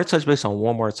 Want to touch base on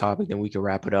one more topic, then we can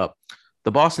wrap it up.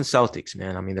 The Boston Celtics,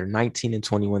 man. I mean, they're 19 and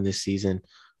 21 this season.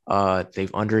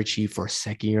 They've underachieved for a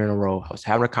second year in a row. I was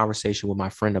having a conversation with my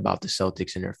friend about the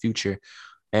Celtics and their future.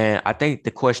 And I think the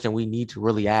question we need to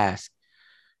really ask,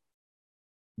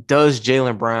 does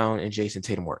Jaylen Brown and Jason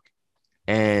Tatum work?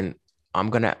 And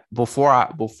I'm gonna before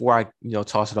I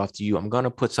toss it off to you, I'm gonna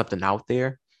put something out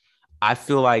there. I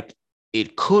feel like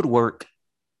it could work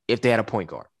if they had a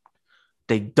point guard.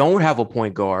 They don't have a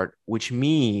point guard, which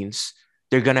means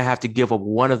they're gonna have to give up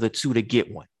one of the two to get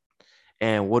one.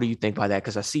 And what do you think by that?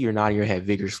 Because I see you're nodding your head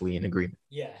vigorously in agreement.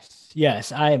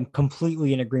 Yes, I am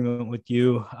completely in agreement with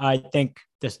you. I think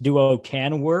this duo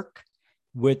can work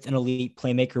with an elite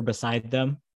playmaker beside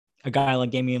them, a guy like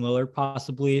Damian Lillard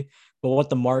possibly. But what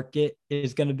the market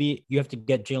is going to be, you have to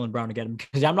get Jaylen Brown to get him,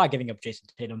 because I'm not giving up Jason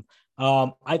Tatum.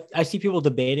 I see people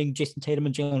debating Jason Tatum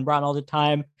and Jaylen Brown all the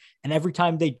time. And every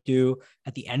time they do,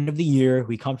 at the end of the year,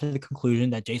 we come to the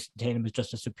conclusion that Jason Tatum is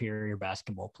just a superior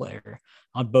basketball player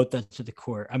on both ends of the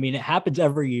court. I mean, it happens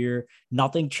every year.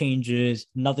 Nothing changes.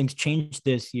 Nothing's changed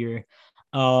this year.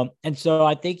 And so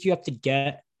I think you have to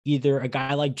get either a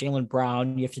guy like Jaylen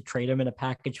Brown, you have to trade him in a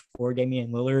package for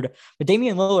Damian Lillard. But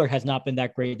Damian Lillard has not been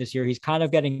that great this year. He's kind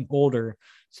of getting older.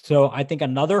 So I think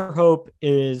another hope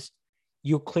is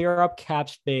you clear up cap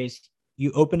space,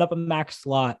 you open up a max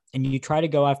slot, and you try to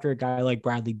go after a guy like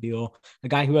Bradley Beal, a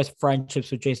guy who has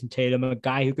friendships with Jason Tatum, a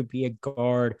guy who could be a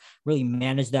guard, really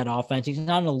manage that offense. He's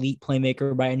not an elite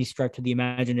playmaker by any stretch of the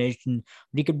imagination,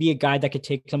 but he could be a guy that could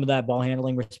take some of that ball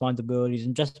handling responsibilities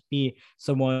and just be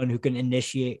someone who can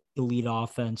initiate elite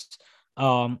offense.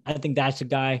 I think that's a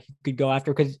guy you could go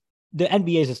after, because the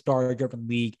NBA is a star-driven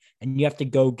league, and you have to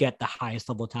go get the highest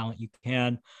level talent you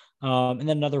can. And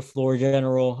then another floor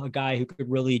general, a guy who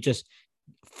could really just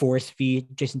force feed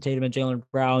Jason Tatum and Jaylen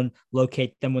Brown,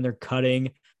 locate them when they're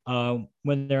cutting,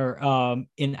 when they're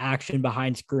in action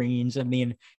behind screens. I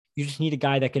mean, you just need a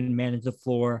guy that can manage the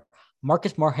floor.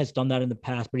 Marcus Smart has done that in the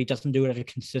past, but he doesn't do it at a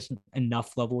consistent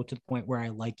enough level to the point where I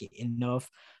like it enough.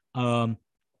 I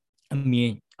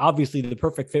mean, obviously the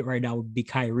perfect fit right now would be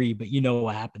Kyrie, but you know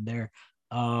what happened there.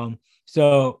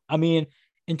 So, I mean,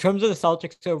 in terms of the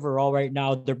Celtics overall right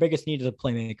now, their biggest need is a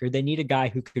playmaker. They need a guy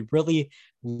who could really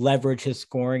leverage his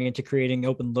scoring into creating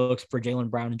open looks for Jaylen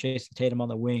Brown and Jason Tatum on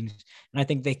the wings. And I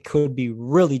think they could be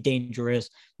really dangerous,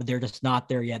 but they're just not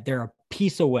there yet. They're a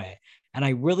piece away. And I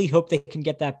really hope they can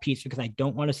get that piece, because I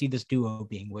don't want to see this duo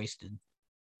being wasted.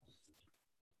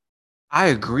 I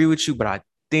agree with you, but I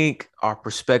think our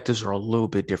perspectives are a little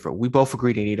bit different. We both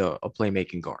agree they need a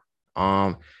playmaking guard.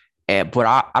 Um, but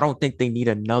I don't think they need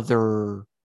another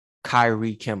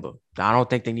Kyrie Kemba. I don't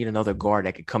think they need another guard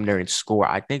that could come there and score.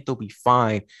 I think they'll be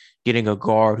fine getting a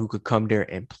guard who could come there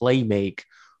and play make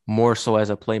more so as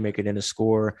a playmaker than a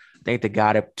scorer. I think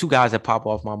two guys that pop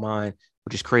off my mind,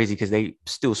 which is crazy because they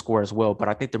still score as well, but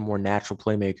I think they're more natural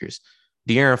playmakers.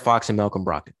 De'Aaron Fox and Malcolm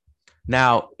Brogdon.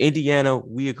 Now, Indiana,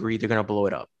 we agree they're gonna blow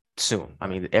it up soon. I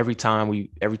mean, every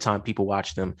time people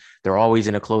watch them, they're always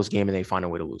in a close game and they find a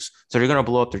way to lose. So they're gonna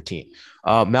blow up their team.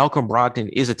 Malcolm Brogdon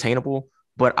is attainable,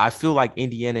 but I feel like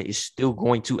Indiana is still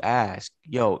going to ask,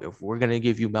 yo, if we're gonna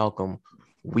give you Malcolm,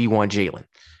 we want Jaylen.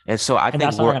 And so I And think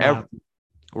that's not going to wherever happen.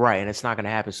 right, and it's not gonna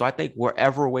happen. So I think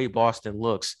wherever way Boston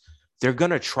looks, they're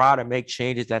gonna try to make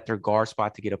changes at their guard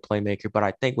spot to get a playmaker. But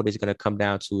I think what it's gonna come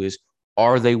down to is,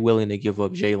 are they willing to give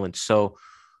up Jaylen? So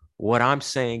what I'm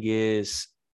saying is,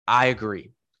 I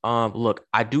agree. Look,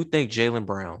 I do think Jaylen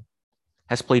Brown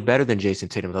has played better than Jason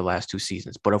Tatum the last 2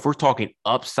 seasons. But if we're talking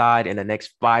upside in the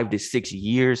next 5 to 6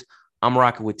 years, I'm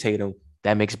rocking with Tatum.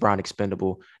 That makes Brown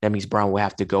expendable. That means Brown will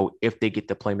have to go if they get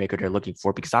the playmaker they're looking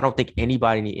for, because I don't think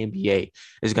anybody in the NBA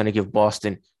is going to give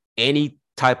Boston any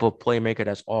type of playmaker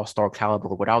that's all-star caliber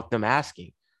without them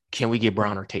asking, can we get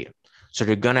Brown or Tatum? So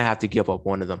they're going to have to give up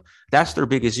one of them. That's their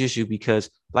biggest issue because,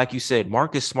 like you said,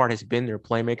 Marcus Smart has been their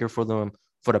playmaker for them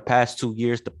for the past 2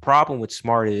 years. The problem with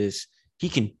Smart is he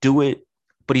can do it,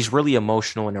 but he's really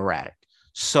emotional and erratic.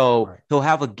 So he'll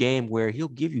have a game where he'll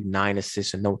give you 9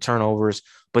 assists and no turnovers,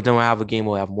 but then we'll have a game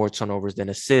where he'll have more turnovers than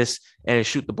assists and he'll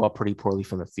shoot the ball pretty poorly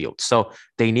from the field. So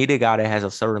they need a guy that has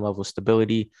a certain level of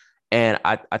stability. And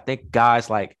I think guys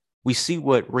like We see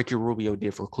what Ricky Rubio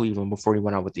did for Cleveland before he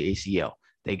went out with the ACL.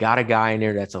 They got a guy in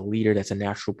there that's a leader, that's a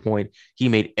natural point. He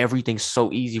made everything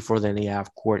so easy for them in the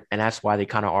half court, and that's why they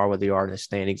kind of are where they are in the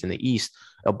standings in the East.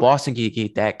 If Boston can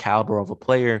get that caliber of a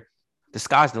player, the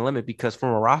sky's the limit because from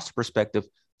a roster perspective,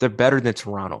 they're better than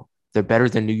Toronto. They're better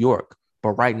than New York.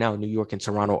 But right now, New York and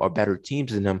Toronto are better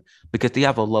teams than them because they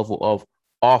have a level of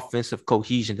offensive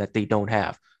cohesion that they don't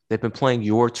have. They've been playing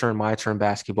your turn, my turn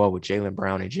basketball with Jaylen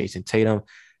Brown and Jason Tatum,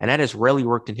 and that has rarely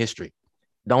worked in history.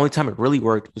 The only time it really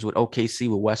worked was with OKC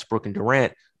with Westbrook and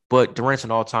Durant, but Durant's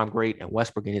an all-time great, and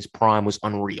Westbrook in his prime was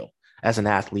unreal as an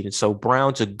athlete. And so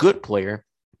Brown's a good player,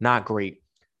 not great.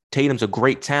 Tatum's a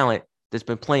great talent that's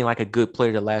been playing like a good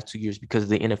player the last 2 years because of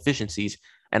the inefficiencies.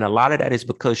 And a lot of that is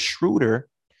because Schroeder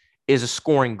is a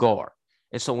scoring guard.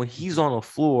 And so when he's on the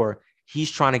floor, he's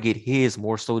trying to get his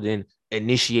more so than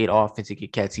initiate offense and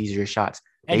get cats easier shots.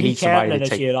 And They he need can somebody to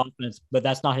take. initiate offense, but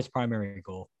that's not his primary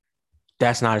goal.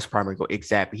 That's not his primary goal.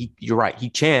 Exactly. You're right. He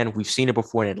can. We've seen it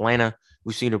before in Atlanta.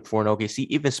 We've seen it before in OKC,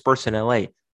 even Spurs in LA.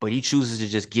 But he chooses to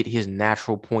just get his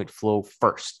natural point flow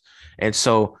first. And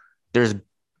so there's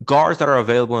guards that are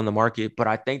available in the market, but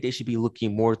I think they should be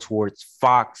looking more towards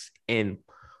Fox and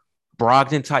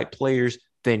Brogdon type players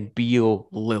than Beal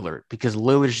Lillard, because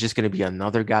Lillard is just going to be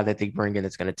another guy that they bring in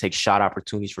that's going to take shot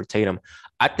opportunities for Tatum.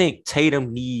 I think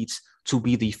Tatum needs to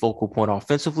be the focal point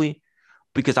offensively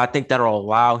because I think that'll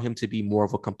allow him to be more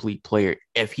of a complete player.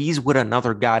 If he's with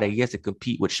another guy that he has to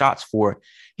compete with shots for,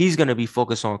 he's going to be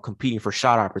focused on competing for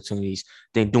shot opportunities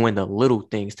than doing the little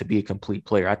things to be a complete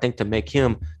player. I think to make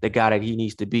him the guy that he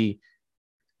needs to be,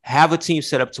 have a team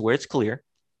set up to where it's clear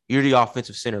you're the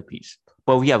offensive centerpiece,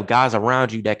 but we have guys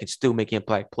around you that can still make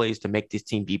impact plays to make this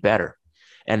team be better.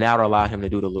 And that'll allow him to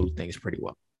do the little things pretty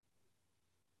well.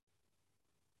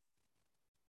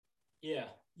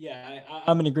 Yeah,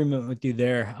 I'm in agreement with you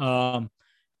there.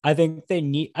 I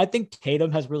think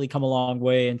Tatum has really come a long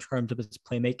way in terms of his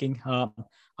playmaking.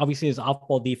 Obviously his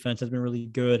off-ball defense has been really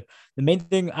good. The main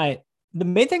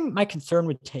thing my concern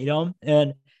with Tatum,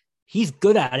 and he's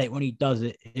good at it when he does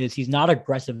it, is he's not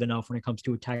aggressive enough when it comes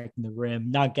to attacking the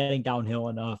rim, not getting downhill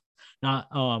enough, not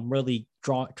really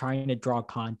trying to draw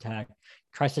contact,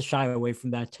 tries to shy away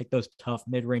from that, take those tough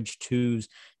mid-range twos.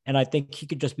 And I think he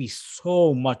could just be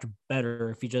so much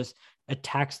better if he just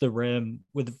attacks the rim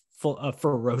with full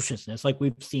ferociousness like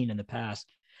we've seen in the past.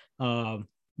 But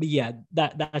yeah,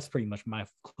 that's pretty much my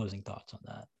closing thoughts on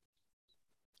that.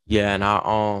 Yeah, and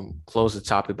I close the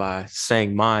topic by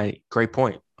saying my great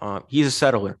point. He's a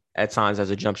settler at times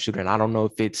as a jump shooter, and I don't know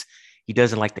if it's he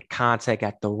doesn't like the contact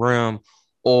at the rim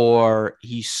or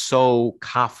he's so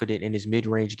confident in his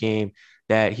mid-range game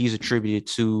that he's attributed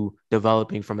to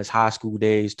developing from his high school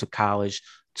days to college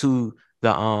to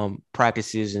the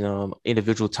practices and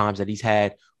individual times that he's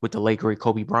had with the late great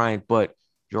Kobe Bryant. But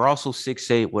you're also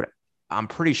 6'8" with I'm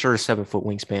pretty sure a 7-foot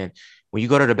wingspan. When you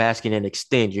go to the basket and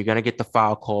extend, you're gonna get the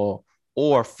foul call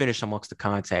or finish amongst the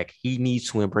contact. He needs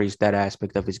to embrace that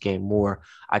aspect of his game more.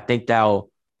 I think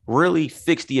that'll really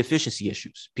fix the efficiency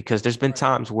issues because there's been Right.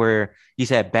 times where he's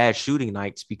had bad shooting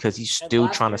nights because he's still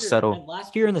trying to settle.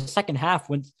 Last year in the second half,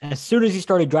 when as soon as he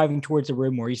started driving towards the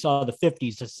rim, where he saw the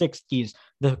 50s, the 60s,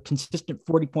 the consistent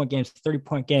 40-point games,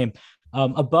 30-point game,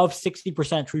 above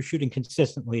 60% true shooting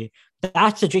consistently,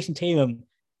 that's a Jason Tatum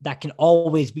that can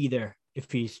always be there if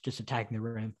he's just attacking the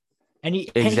rim. And he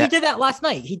did that last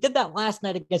night. He did that last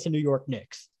night against the New York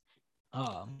Knicks.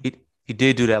 He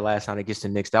did do that last night against the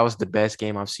Knicks. That was the best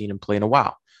game I've seen him play in a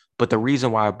while. But the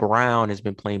reason why Brown has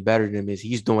been playing better than him is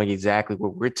he's doing exactly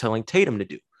what we're telling Tatum to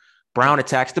do. Brown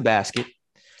attacks the basket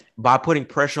by putting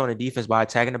pressure on the defense by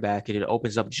attacking the basket. It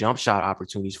opens up jump shot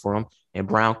opportunities for him. And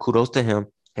Brown, kudos to him,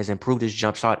 has improved his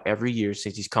jump shot every year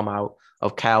since he's come out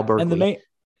of Cal Berkeley.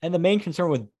 And the main concern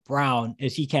with Brown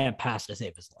is he can't pass to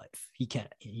save his life. He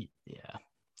can't.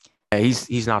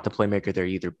 He's not the playmaker there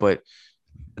either. But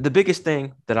the biggest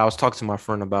thing that I was talking to my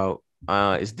friend about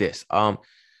is this.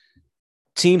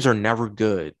 Teams are never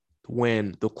good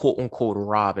when the quote unquote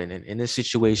Robin, and in this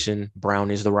situation, Brown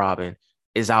is the Robin,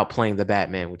 is outplaying the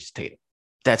Batman, which is Tatum.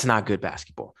 That's not good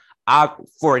basketball.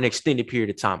 For an extended period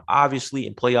of time. Obviously,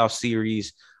 in playoff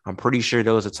series, I'm pretty sure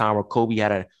there was a time where Kobe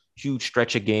had a huge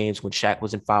stretch of games when Shaq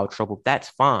was in foul trouble. That's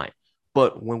fine.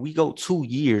 But when we go 2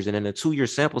 years and in a 2-year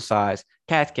sample size,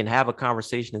 cats can have a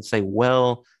conversation and say,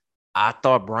 well, I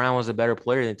thought Brown was a better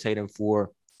player than Tatum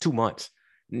for 2 months.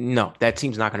 No, that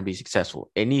team's not going to be successful.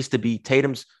 It needs to be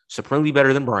Tatum's supremely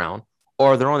better than Brown,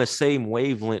 or they're on the same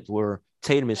wavelength where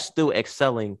Tatum is still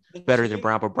excelling better than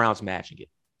Brown, but Brown's matching it.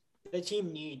 The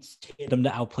team needs Tatum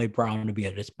to outplay Brown to be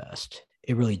at his best.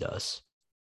 It really does.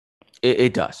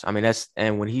 It does. I mean,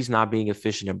 and when he's not being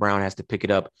efficient and Brown has to pick it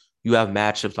up, you have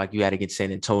matchups like you had against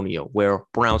San Antonio where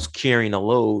Brown's carrying a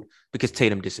load because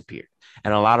Tatum disappeared.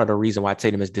 And a lot of the reason why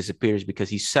Tatum has disappeared is because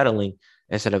he's settling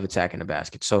instead of attacking the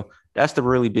basket. So that's the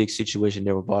really big situation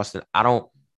there with Boston.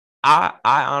 I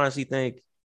honestly think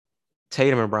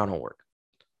Tatum and Brown don't work,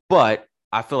 but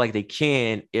I feel like they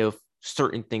can if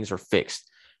certain things are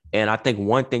fixed. And I think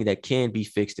one thing that can be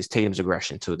fixed is Tatum's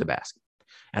aggression to the basket.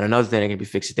 And another thing that can be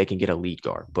fixed is they can get a lead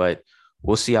guard. But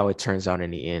we'll see how it turns out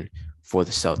in the end for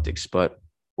the Celtics. But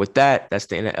with that, that's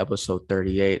the end of episode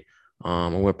 38.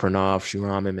 I'm with Pranav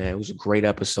Sriraman, man. It was a great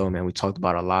episode, man. We talked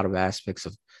about a lot of aspects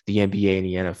of the NBA and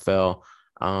the NFL.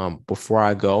 Before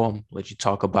I go, I'll let you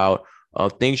talk about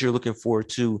things you're looking forward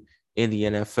to in the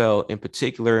NFL in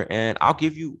particular. And I'll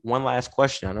give you one last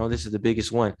question. I know this is the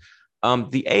biggest one.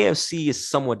 The AFC is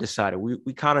somewhat decided.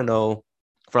 We kind of know,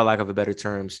 for lack of a better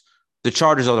terms, the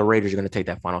Chargers or the Raiders are going to take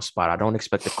that final spot. I don't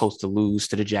expect the Colts to lose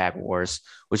to the Jaguars,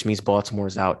 which means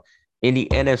Baltimore's out. In the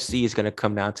NFC, is going to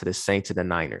come down to the Saints and the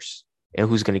Niners, and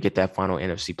who's going to get that final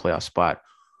NFC playoff spot.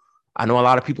 I know a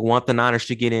lot of people want the Niners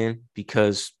to get in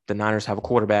because the Niners have a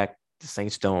quarterback, the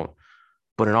Saints don't.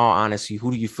 But in all honesty,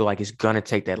 who do you feel like is going to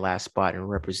take that last spot and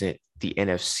represent the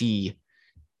NFC?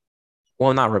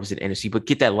 Well, not represent NFC, but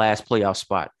get that last playoff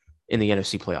spot in the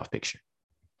NFC playoff picture.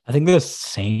 I think the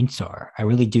Saints are. I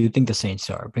really do think the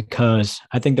Saints are because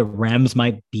I think the Rams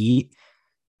might beat.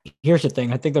 Here's the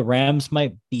thing. I think the Rams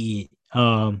might beat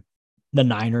the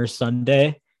Niners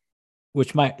Sunday,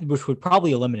 which would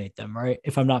probably eliminate them, right?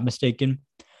 If I'm not mistaken.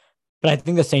 But I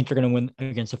think the Saints are going to win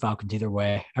against the Falcons either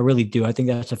way. I really do. I think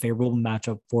that's a favorable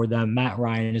matchup for them. Matt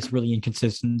Ryan is really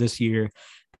inconsistent this year.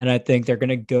 And I think they're going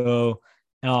to go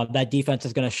that defense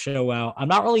is going to show out. I'm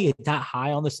not really that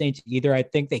high on the Saints either. I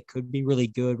think they could be really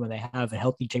good when they have a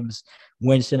healthy James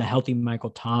Winston, a healthy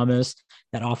Michael Thomas.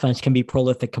 That offense can be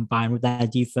prolific combined with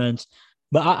that defense.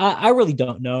 But I really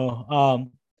don't know.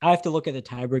 I have to look at the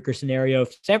tiebreaker scenario.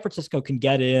 If San Francisco can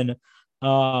get in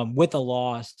with a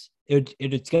loss,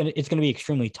 it's gonna be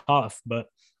extremely tough. But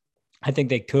I think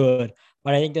they could.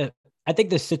 But I think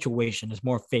the situation is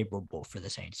more favorable for the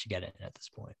Saints to get in at this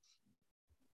point.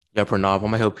 Yeah, Pranav, I'm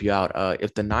gonna help you out.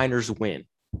 If the Niners win,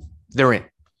 they're in.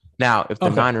 Now, if the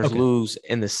Niners lose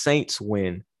and the Saints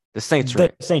win, the Saints are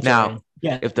in. Saints now, are in.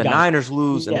 Yeah, if the Niners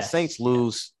lose and the Saints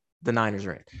lose, the Niners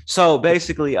are in. So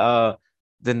basically, I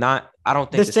don't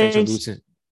think the Saints are losing.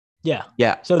 Yeah.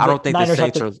 Yeah. So I don't think the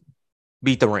Saints are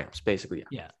beat the Rams, basically.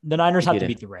 Yeah. The Niners have to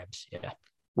beat the Rams. Yeah.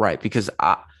 Right. Because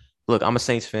I'm a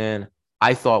Saints fan.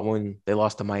 I thought when they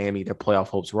lost to Miami, their playoff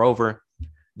hopes were over.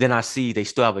 Then I see they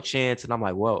still have a chance, and I'm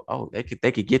like, well,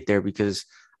 they could get there because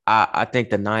I think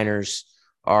the Niners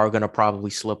are going to probably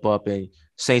slip up, and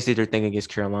Saints did their thing against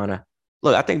Carolina.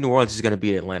 Look, I think New Orleans is going to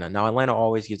beat Atlanta. Now, Atlanta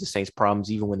always gives the Saints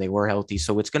problems, even when they were healthy,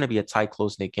 so it's going to be a tight,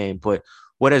 close-knit game. But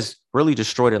what has really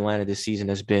destroyed Atlanta this season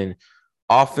has been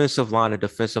offensive line and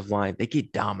defensive line. They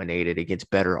get dominated against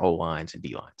better O-lines and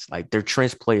D-lines. Like, their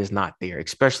trench play is not there,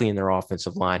 especially in their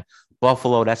offensive line.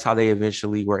 Buffalo, that's how they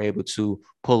eventually were able to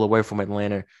pull away from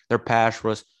Atlanta. Their pass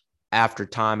rush after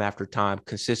time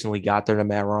consistently got there to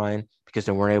Matt Ryan because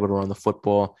they weren't able to run the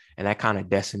football, and that kind of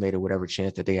decimated whatever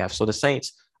chance that they have. So the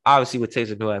Saints, obviously with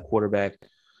Taysom Hill at quarterback,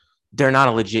 they're not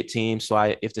a legit team.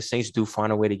 So if the Saints do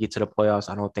find a way to get to the playoffs,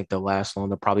 I don't think they'll last long.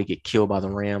 They'll probably get killed by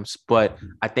the Rams, but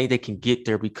I think they can get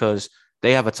there because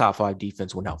they have a top 5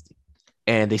 defense when healthy.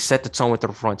 And they set the tone with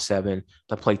their front 7.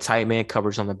 They play tight man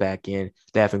coverage on the back end.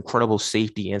 They have incredible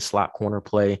safety and slot corner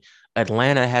play.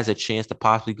 Atlanta has a chance to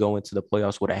possibly go into the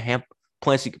playoffs with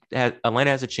Atlanta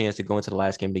has a chance to go into the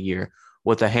last game of the year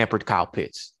with a hampered Kyle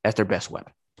Pitts as their best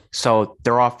weapon. So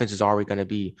their offense is already going to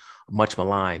be much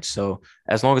maligned. So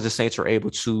as long as the Saints are able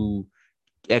to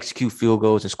execute field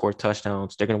goals and score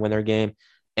touchdowns, they're going to win their game.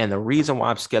 And the reason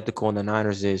why I'm skeptical in the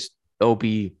Niners is it'll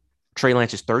be Trey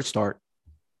Lance's 3rd start.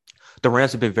 The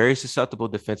Rams have been very susceptible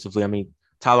defensively. I mean,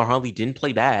 Tyler Huntley didn't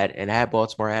play bad and had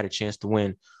Baltimore had a chance to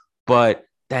win, but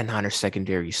that Niners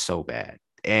secondary is so bad.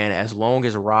 And as long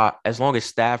as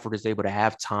Stafford is able to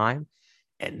have time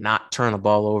and not turn the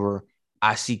ball over,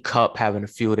 I see Kupp having a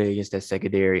field day against that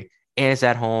secondary, and it's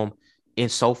at home in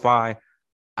SoFi.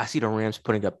 I see the Rams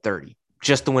putting up 30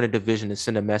 just to win a division and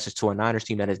send a message to a Niners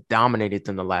team that has dominated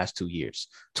them the last 2 years,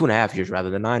 2.5 years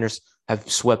rather. The Niners have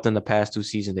swept them the past 2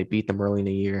 seasons. They beat them early in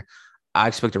the year. I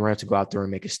expect the Rams to go out there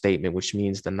and make a statement, which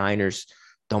means the Niners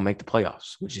don't make the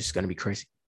playoffs, which is going to be crazy.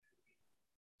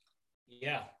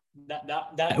 Yeah,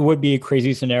 that would be a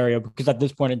crazy scenario because at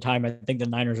this point in time, I think the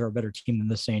Niners are a better team than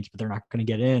the Saints, but they're not going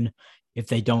to get in if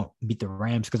they don't beat the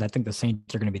Rams because I think the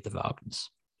Saints are going to beat the Falcons.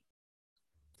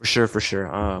 For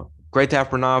sure. Great to have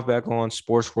Pranav back on.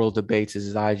 Sports World Debates is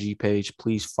his IG page.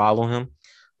 Please follow him.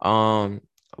 Um,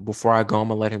 Before I go, I'm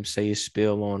gonna let him say his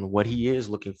spiel on what he is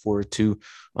looking forward to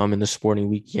in the sporting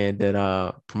weekend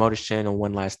that promote his channel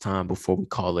one last time before we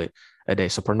call it a day.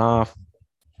 So Pranav,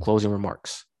 closing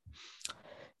remarks.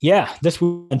 Yeah, this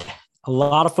weekend, a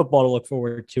lot of football to look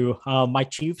forward to. My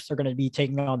Chiefs are going to be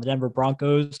taking on the Denver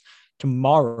Broncos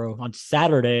tomorrow on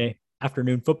Saturday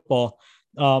afternoon football.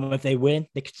 If they win,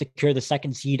 they could secure the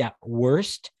second seed at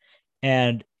worst.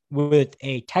 And with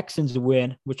a Texans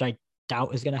win, which I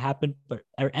doubt is going to happen, but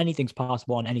anything's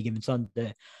possible on any given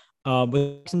Sunday.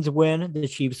 With Texans win, the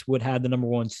Chiefs would have the number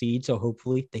one seed. So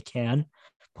hopefully they can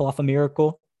pull off a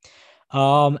miracle.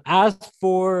 As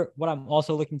for what I'm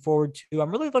also looking forward to,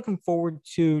 I'm really looking forward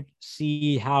to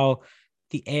see how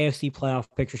the AFC playoff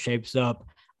picture shapes up.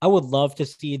 I would love to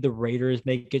see the Raiders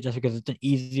make it just because it's an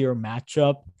easier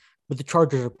matchup, but the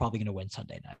Chargers are probably going to win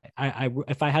Sunday night.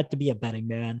 If I had to be a betting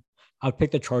man, I would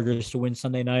pick the Chargers to win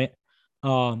Sunday night.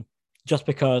 Just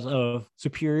because of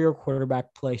superior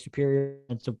quarterback play, superior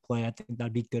defensive play, I think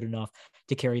that'd be good enough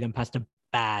to carry them past a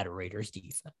bad Raiders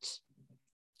defense.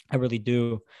 I really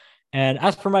do. And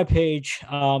as for my page,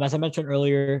 as I mentioned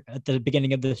earlier at the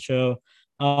beginning of this show,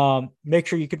 make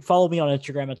sure you can follow me on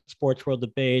Instagram at Sports World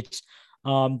Debates.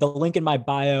 The link in my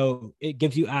bio, it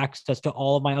gives you access to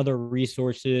all of my other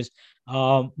resources.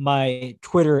 My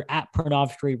Twitter at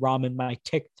Pranav Sriraman, my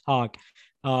TikTok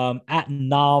at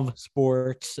Nav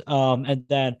Sports, and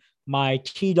then my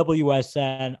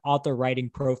TWSN author writing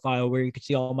profile where you can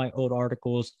see all my old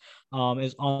articles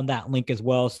is on that link as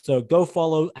well. So go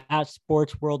follow at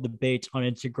Sports World Debates on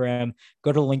Instagram.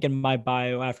 Go to the link in my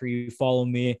bio after you follow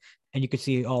me, and you can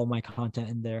see all my content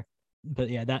in there. But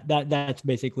yeah, that's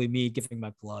basically me giving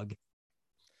my plug.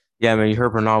 Yeah, man, you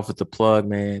heard Pranav with the plug,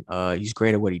 man. He's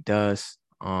great at what he does.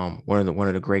 One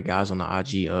of the great guys on the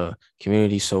IG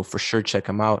community. So for sure, check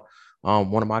him out.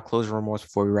 One of my closing remarks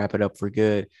before we wrap it up for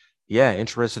good. Yeah,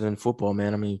 interested in football,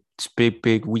 man. I mean, it's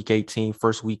big week 18,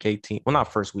 first week 18. Well,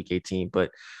 not first week 18,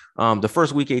 but the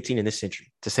first week 18 in this century,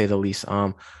 to say the least.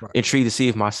 Right. Intrigued to see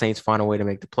if my Saints find a way to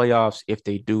make the playoffs. If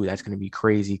they do, that's going to be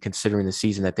crazy considering the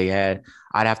season that they had.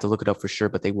 I'd have to look it up for sure,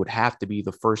 but they would have to be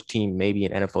the first team, maybe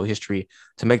in NFL history,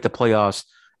 to make the playoffs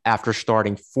after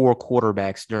starting four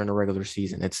quarterbacks during the regular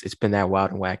season. It's been that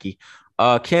wild and wacky.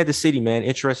 Kansas City, man,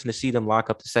 interesting to see them lock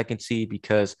up the second seed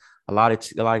because a lot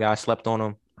of guys slept on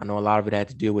them. I know a lot of it had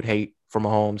to do with hate for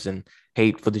Mahomes and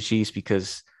hate for the Chiefs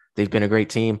because they've been a great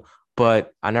team.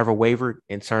 But I never wavered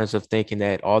in terms of thinking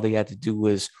that all they had to do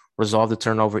was resolve the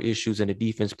turnover issues and the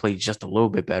defense played just a little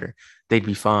bit better. They'd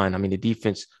be fine. I mean, the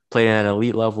defense played at an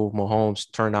elite level.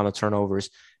 Mahomes turned down the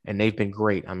turnovers and they've been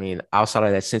great. I mean, outside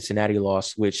of that Cincinnati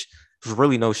loss, which was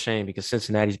really no shame because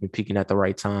Cincinnati's been peaking at the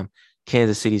right time.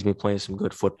 Kansas City's been playing some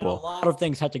good And a football. lot of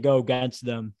things had to go against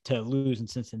them to lose in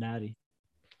Cincinnati.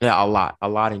 Yeah, a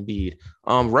lot indeed.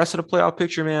 Rest of the playoff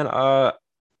picture, man. I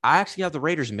actually have the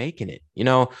Raiders making it.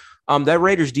 That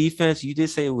Raiders defense, you did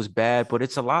say it was bad, but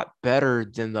it's a lot better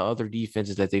than the other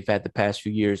defenses that they've had the past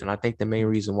few years. And I think the main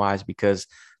reason why is because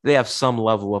they have some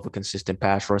level of a consistent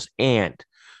pass rush, and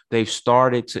they've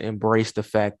started to embrace the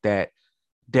fact that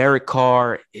Derek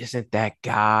Carr isn't that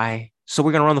guy. So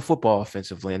we're going to run the football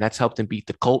offensively. And that's helped them beat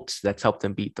the Colts. That's helped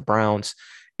them beat the Browns.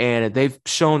 And they've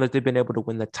shown that they've been able to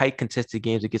win the tight contested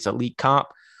games against elite comp.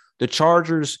 The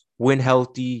Chargers, when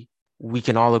healthy, we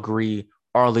can all agree,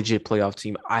 are a legit playoff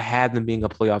team. I had them being a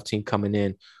playoff team coming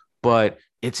in, but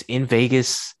it's in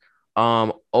Vegas.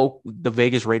 The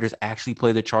Vegas Raiders actually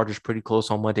play the Chargers pretty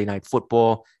close on Monday Night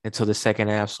Football until the second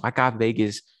half. So I got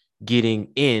Vegas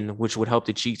getting in, which would help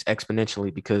the Chiefs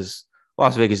exponentially because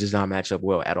Las Vegas does not match up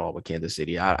well at all with Kansas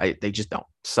City. They just don't.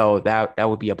 So that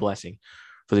would be a blessing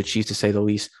for the Chiefs to say the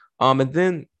least. And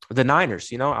then the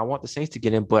Niners, I want the Saints to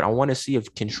get in, but I want to see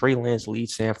if can Trey Lance lead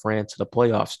San Fran to the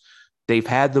playoffs. They've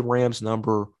had the Rams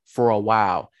number for a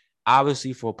while.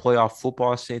 Obviously, for a playoff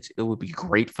football sense, it would be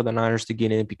great for the Niners to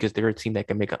get in because they're a team that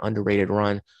can make an underrated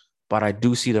run. But I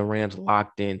do see the Rams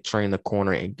locked in, turning the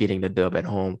corner and getting the dub at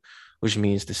home, which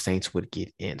means the Saints would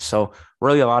get in. So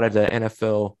really a lot of the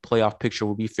NFL playoff picture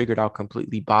will be figured out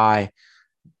completely by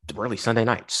really Sunday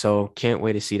night. So can't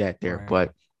wait to see that there.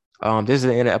 Right. But this is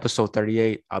the end of episode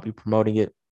 38. I'll be promoting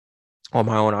it on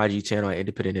my own IG channel at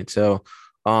Independent Intel.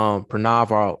 Pranav,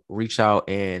 I'll reach out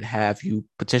and have you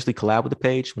potentially collab with the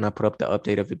page when I put up the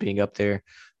update of it being up there.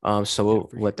 So we'll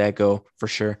sure. let that go for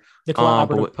sure. The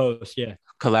collaborative But post, yeah.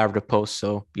 collaborative post.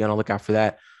 So be on the lookout for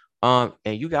that. And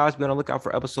you guys be on the lookout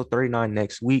for episode 39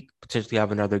 next week. Potentially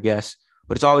have another guest.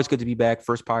 But it's always good to be back.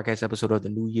 First podcast episode of the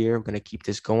new year. We're gonna keep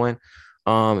this going.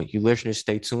 You listeners,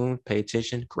 stay tuned, pay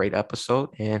attention. Great episode,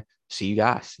 and see you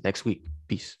guys next week.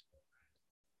 Peace.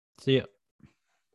 See ya.